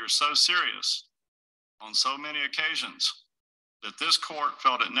behavior so serious on so many occasions that this court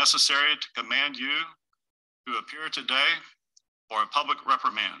felt it necessary to command you to appear today for a public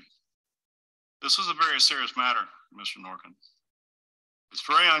reprimand. This is a very serious matter, Mr. Norkin. It's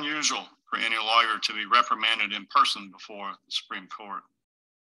very unusual for any lawyer to be reprimanded in person before the Supreme Court.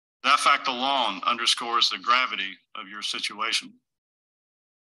 That fact alone underscores the gravity of your situation.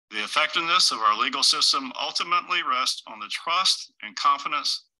 The effectiveness of our legal system ultimately rests on the trust and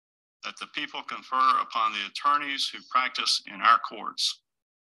confidence that the people confer upon the attorneys who practice in our courts.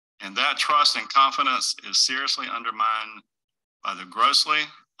 And that trust and confidence is seriously undermined by the grossly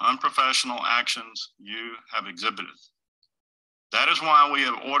unprofessional actions you have exhibited. That is why we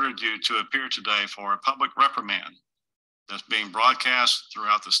have ordered you to appear today for a public reprimand that's being broadcast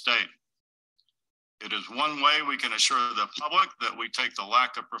throughout the state. It is one way we can assure the public that we take the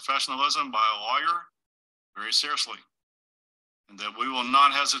lack of professionalism by a lawyer very seriously, and that we will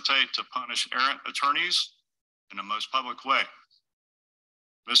not hesitate to punish errant attorneys in the most public way.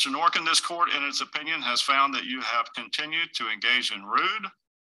 Mr. Norkin, this court, in its opinion, has found that you have continued to engage in rude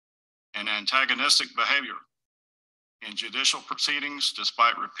and antagonistic behavior in judicial proceedings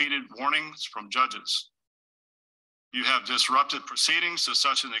despite repeated warnings from judges. You have disrupted proceedings to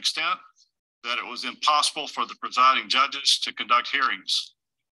such an extent that it was impossible for the presiding judges to conduct hearings.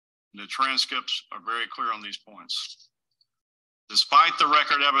 And the transcripts are very clear on these points. Despite the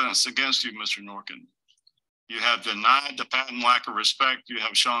record evidence against you, Mr. Norkin, you have denied the patent lack of respect you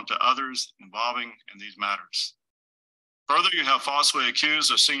have shown to others involving in these matters. Further, you have falsely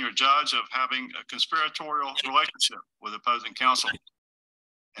accused a senior judge of having a conspiratorial relationship with opposing counsel,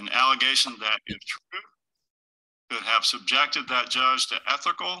 an allegation that, if true, could have subjected that judge to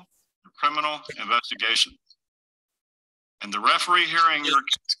ethical or criminal investigation. And the referee hearing your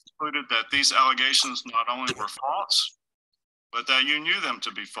case concluded that these allegations not only were false, but that you knew them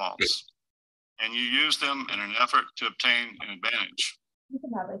to be false, and you used them in an effort to obtain an advantage. You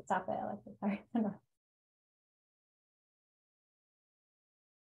can probably stop it, Alexis. Sorry.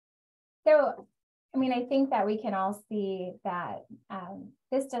 So, I mean, I think that we can all see that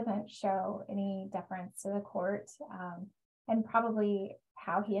this doesn't show any deference to the court, and probably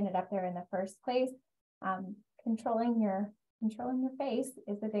how he ended up there in the first place. Controlling your face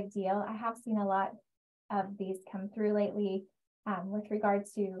is a big deal. I have seen a lot of these come through lately with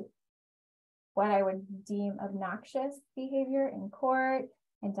regards to what I would deem obnoxious behavior in court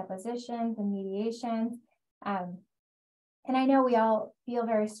and depositions and mediations. And I know we all feel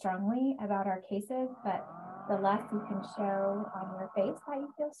very strongly about our cases, but the less you can show on your face how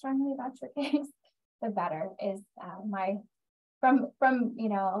you feel strongly about your case, the better is from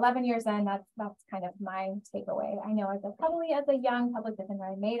 11 years in, that's kind of my takeaway. I know as a young public defender,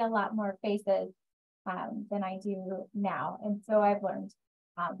 I made a lot more faces than I do now. And so I've learned,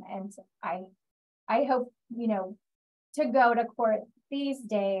 and I hope, to go to court these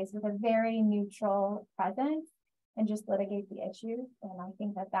days with a very neutral presence and just litigate the issues. And I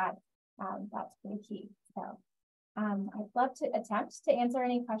think that's pretty key. So I'd love to attempt to answer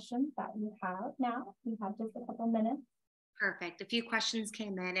any questions that you have now. We have just a couple minutes. Perfect. A few questions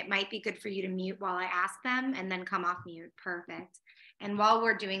came in. It might be good for you to mute while I ask them and then come off mute. Perfect. And while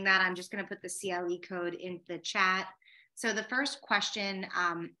we're doing that, I'm just going to put the CLE code in the chat. So the first question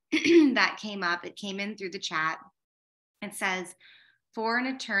that came up, it came in through the chat. It says, for an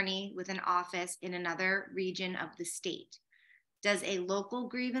attorney with an office in another region of the state, does a local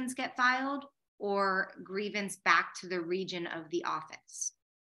grievance get filed or grievance back to the region of the office?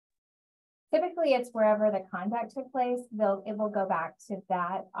 Typically, it's wherever the conduct took place, it will go back to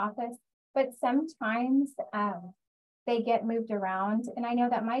that office. But sometimes they get moved around. And I know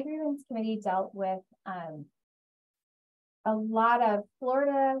that my grievance committee dealt with a lot of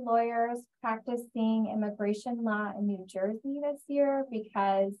Florida lawyers practicing immigration law in New Jersey this year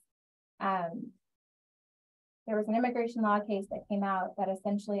because there was an immigration law case that came out that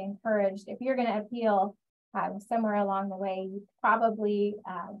essentially encouraged, if you're going to appeal somewhere along the way, you probably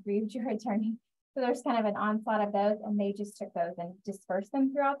grieved your attorney. So there's kind of an onslaught of those, and they just took those and dispersed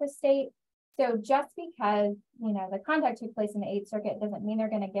them throughout the state. So just because, you know, the conduct took place in the 8th Circuit doesn't mean they're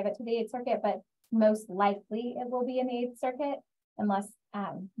going to give it to the 8th Circuit, but most likely it will be in the 8th Circuit unless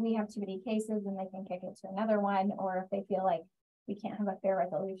we have too many cases and they can kick it to another one, or if they feel like we can't have a fair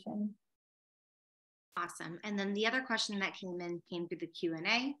resolution. Awesome. And then the other question that came through the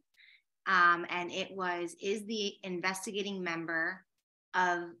Q&A, and it was, is the investigating member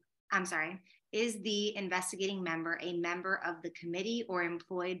a member of the committee or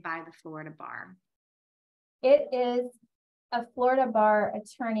employed by the Florida Bar? It is a Florida Bar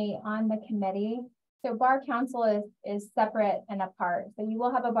attorney on the committee. So Bar Council is separate and apart. So you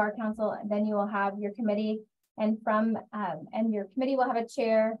will have a Bar Council, and then you will have your committee, and your committee will have a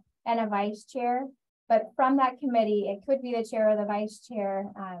chair and a vice chair. But from that committee, it could be the chair or the vice chair.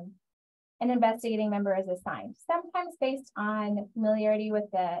 An investigating member is assigned, sometimes based on familiarity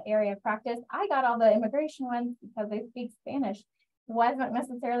with the area of practice. I got all the immigration ones because they speak Spanish. Wasn't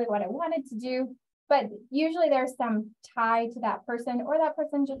necessarily what I wanted to do, but usually there's some tie to that person, or that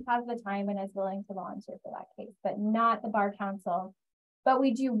person just has the time and is willing to volunteer for that case, but not the Bar Council. But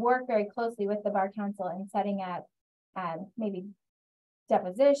we do work very closely with the Bar Council in setting up maybe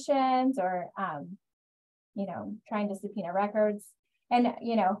depositions or, you know, trying to subpoena records. And,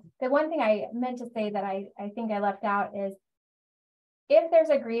 you know, the one thing I meant to say that I think I left out is, if there's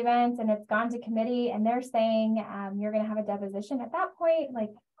a grievance and it's gone to committee and they're saying you're going to have a deposition, at that point,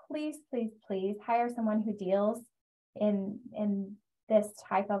 like, please, please, please hire someone who deals in this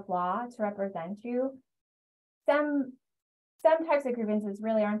type of law to represent you. Some types of grievances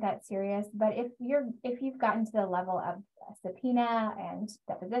really aren't that serious, but if you've gotten to the level of subpoena and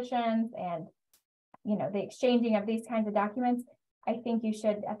depositions and, you know, the exchanging of these kinds of documents, I think you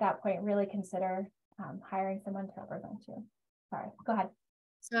should at that point really consider hiring someone to represent you. Sorry, go ahead.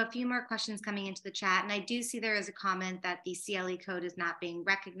 So a few more questions coming into the chat, and I do see there is a comment that the CLE code is not being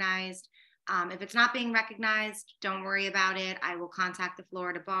recognized. If it's not being recognized, don't worry about it. I will contact the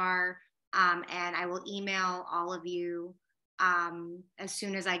Florida Bar and I will email all of you as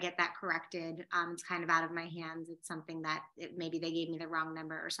soon as I get that corrected. It's kind of out of my hands. It's something that maybe they gave me the wrong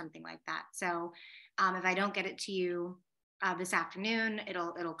number or something like that. So if I don't get it to you this afternoon,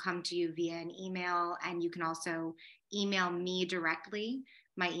 it'll come to you via an email, and you can also email me directly.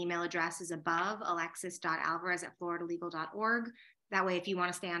 My email address is above, alexis.alvarez@floridalegal.org. That way, if you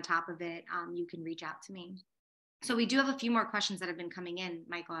want to stay on top of it, you can reach out to me. So we do have a few more questions that have been coming in,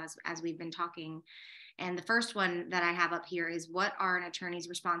 Michael, as we've been talking. And the first one that I have up here is, what are an attorney's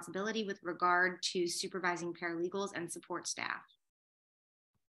responsibility with regard to supervising paralegals and support staff?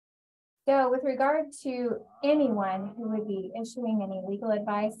 So with regard to anyone who would be issuing any legal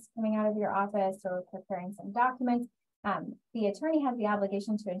advice coming out of your office or preparing some documents, the attorney has the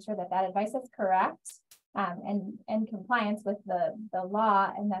obligation to ensure that that advice is correct and in compliance with the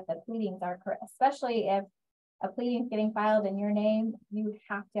law, and that the pleadings are correct. Especially if a pleading is getting filed in your name, you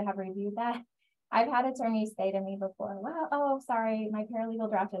have to have reviewed that. I've had attorneys say to me before, well, oh, sorry, my paralegal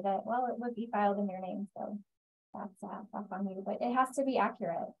drafted it. Well, it would be filed in your name, so that's on you, but it has to be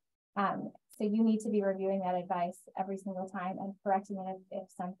accurate. So you need to be reviewing that advice every single time and correcting it if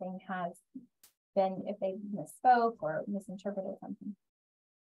something has been, if they misspoke or misinterpreted something.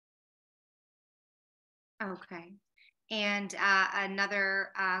 Okay. And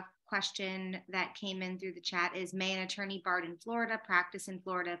another question that came in through the chat is, may an attorney barred in Florida practice in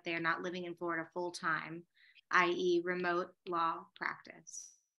Florida if they are not living in Florida full-time, i.e. remote law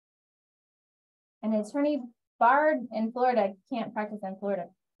practice? An attorney barred in Florida can't practice in Florida,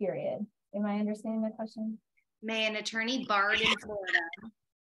 period. Am I understanding the question? May an attorney barred in Florida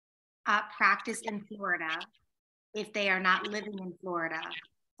practice in Florida if they are not living in Florida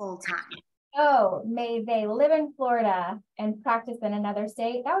full-time? Oh, may they live in Florida and practice in another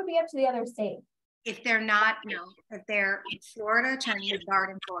state? That would be up to the other state. If they're not, if they're Florida attorneys barred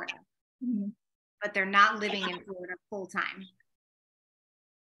in Florida, but they're not living in Florida full-time,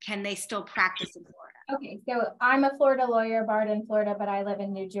 can they still practice in Florida? Okay, so I'm a Florida lawyer, barred in Florida, but I live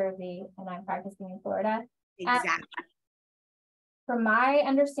in New Jersey and I'm practicing in Florida. Exactly. From my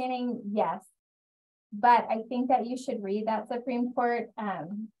understanding, yes. But I think that you should read that Supreme Court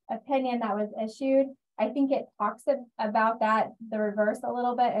opinion that was issued. I think it talks about that, the reverse a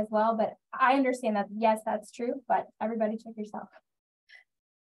little bit as well, but I understand that, yes, that's true, but everybody check yourself.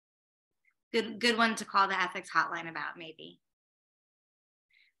 Good one to call the ethics hotline about, maybe.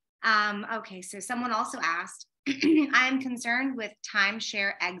 Okay, so someone also asked, I'm concerned with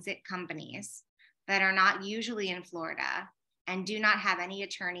timeshare exit companies that are not usually in Florida and do not have any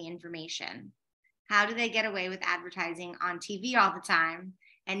attorney information. How do they get away with advertising on TV all the time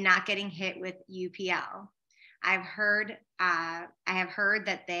and not getting hit with UPL? I have heard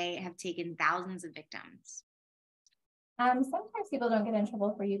that they have taken thousands of victims. Sometimes people don't get in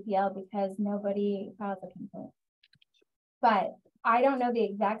trouble for UPL because nobody files a complaint. But I don't know the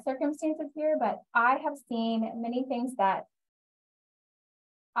exact circumstances here, but I have seen many things that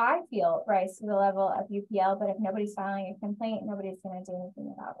I feel rise to the level of UPL, but if nobody's filing a complaint, nobody's going to do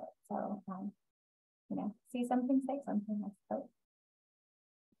anything about it. So, you know, see something, say something, I suppose.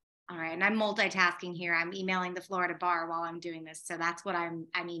 All right, and I'm multitasking here. I'm emailing the Florida bar while I'm doing this. So that's what I'm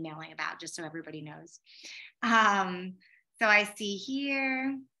emailing about, just so everybody knows. So I see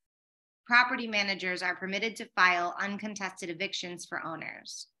here, property managers are permitted to file uncontested evictions for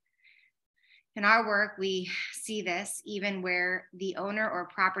owners. In our work, we see this even where the owner or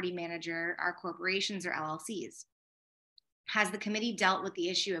property manager are corporations or LLCs. Has the committee dealt with the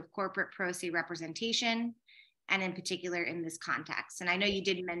issue of corporate pro se representation, and in particular in this context? And I know you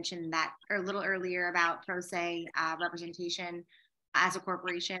did mention that a little earlier about pro se representation as a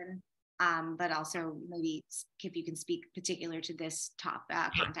corporation, but also maybe if you can speak particular to this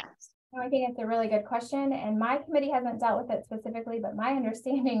context. I think it's a really good question, and my committee hasn't dealt with it specifically, but my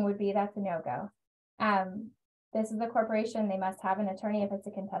understanding would be that's a no-go. This is a corporation, they must have an attorney if it's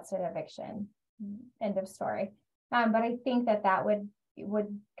a contested eviction, end of story. But I think that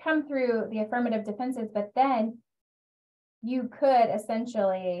would come through the affirmative defenses, but then you could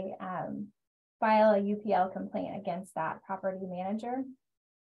essentially file a UPL complaint against that property manager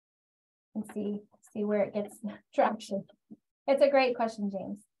and see where it gets traction. It's a great question,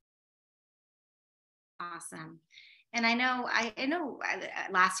 James. Awesome. And I know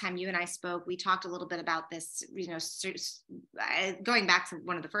last time you and I spoke, we talked a little bit about this, you know, going back to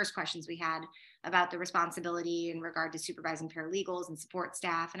one of the first questions we had about the responsibility in regard to supervising paralegals and support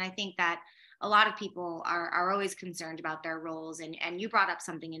staff. And I think that a lot of people are always concerned about their roles. And you brought up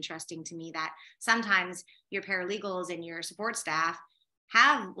something interesting to me, that sometimes your paralegals and your support staff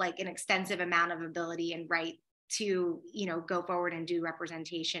have like an extensive amount of ability and right to, you know, go forward and do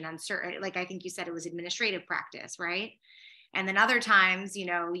representation on certain, like I think you said it was administrative practice, right? And then other times, you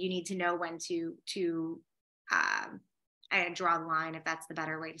know, you need to know when to draw the line, if that's the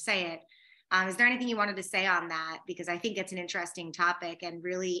better way to say it. Is there anything you wanted to say on that? Because I think it's an interesting topic, and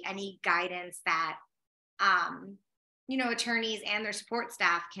really any guidance that, you know, attorneys and their support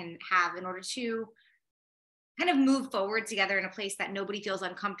staff can have in order to kind of move forward together in a place that nobody feels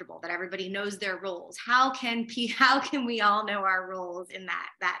uncomfortable, that everybody knows their roles. How can we all know our roles in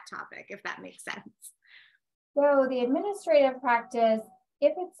that topic, if that makes sense? So the administrative practice,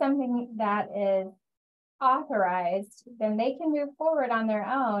 if it's something that is authorized, then they can move forward on their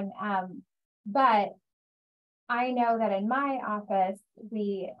own. But I know that in my office,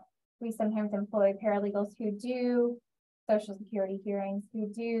 we sometimes employ paralegals who do Social Security hearings, who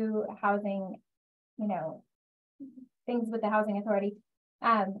do housing, you know, things with the housing authority.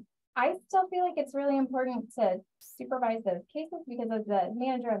 I still feel like it's really important to supervise those cases, because as the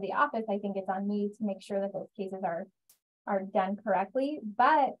manager of the office, I think it's on me to make sure that those cases are done correctly.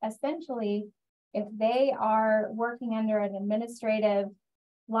 But essentially, if they are working under an administrative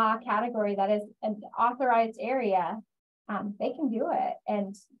law category that is an authorized area, they can do it,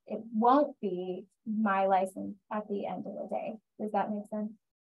 and it won't be my license at the end of the day. Does that make sense?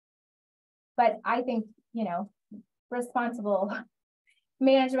 But I think, you know, responsible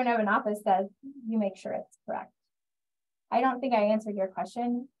management of an office says you make sure it's correct. I don't think I answered your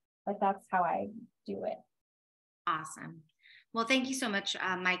question, but that's how I do it. Awesome. Well, thank you so much,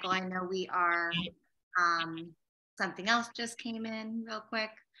 Michael. I know we are, something else just came in real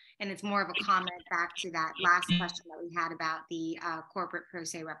quick, and it's more of a comment back to that last question that we had about the corporate pro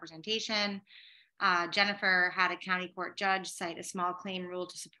se representation. Jennifer had a county court judge cite a small claim rule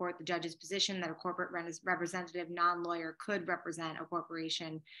to support the judge's position that a corporate representative non-lawyer could represent a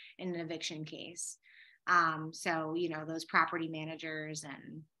corporation in an eviction case. So, you know, those property managers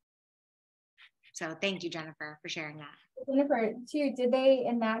and So thank you, Jennifer, for sharing that. Jennifer, too, did they,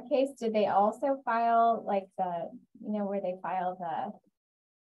 in that case, did they also file like the, where they file the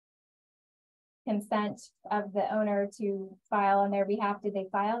consent of the owner to file on their behalf? Did they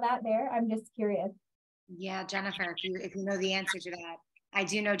file that there? I'm just curious. Yeah, Jennifer, if you know the answer to that. I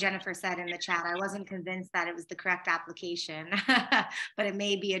do know Jennifer said in the chat, I wasn't convinced that it was the correct application, but it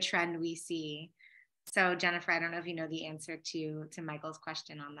may be a trend we see. So Jennifer, I don't know if you know the answer to Michael's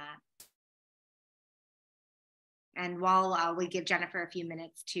question on that. And while we give Jennifer a few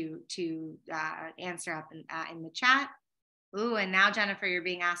minutes to answer up in the chat. Ooh, and now Jennifer, you're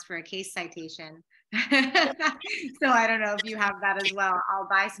being asked for a case citation. So I don't know if you have that as well. I'll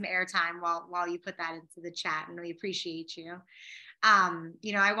buy some airtime while you put that into the chat, and we appreciate you.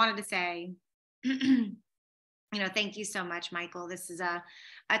 I wanted to say, thank you so much, Michael. This is a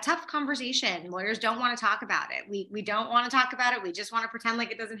tough conversation. Lawyers don't want to talk about it. We don't want to talk about it. We just want to pretend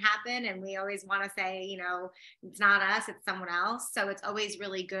like it doesn't happen. And we always want to say, it's not us, it's someone else. So it's always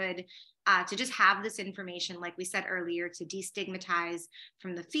really good to just have this information, like we said earlier, to destigmatize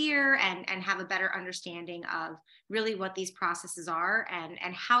from the fear and have a better understanding of really what these processes are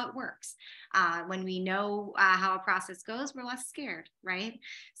and how it works. When we know how a process goes, we're less scared, right?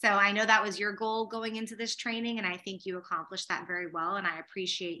 So I know that was your goal going into this training, and I think you accomplished that very well. And I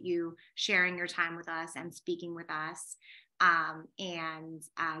appreciate you sharing your time with us and speaking with us and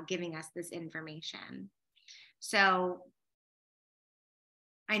giving us this information. So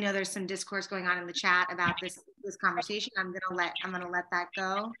I know there's some discourse going on in the chat about this conversation. I'm gonna let that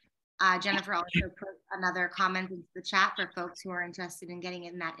go. Jennifer also put another comment into the chat for folks who are interested in getting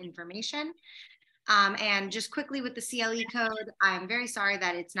in that information. And just quickly with the CLE code, I'm very sorry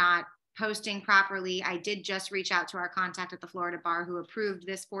that it's not posting properly. I did just reach out to our contact at the Florida Bar who approved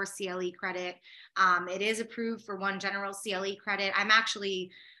this for CLE credit. It is approved for one general CLE credit. I'm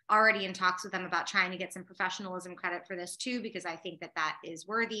actually already in talks with them about trying to get some professionalism credit for this too, because I think that is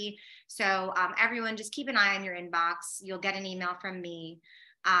worthy. So everyone just keep an eye on your inbox. You'll get an email from me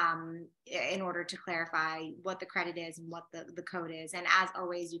in order to clarify what the credit is and what the code is. And as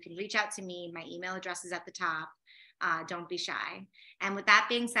always, you can reach out to me. My email address is at the top. Don't be shy. And with that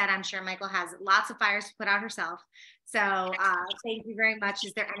being said, I'm sure Michael has lots of fires to put out herself. So thank you very much.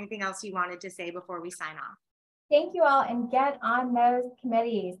 Is there anything else you wanted to say before we sign off? Thank you all, and get on those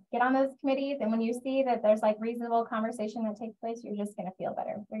committees. Get on those committees, and when you see that there's like reasonable conversation that takes place, you're just going to feel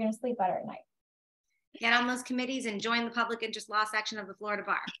better. You're going to sleep better at night. Get on those committees and join the public interest law section of the Florida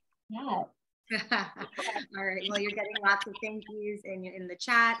Bar. Yeah. All right. Well, you're getting lots of thank yous in the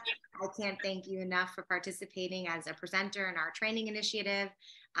chat. I can't thank you enough for participating as a presenter in our training initiative.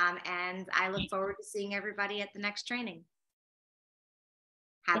 And I look forward to seeing everybody at the next training.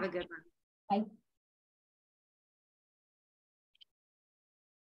 Have a good one. Bye.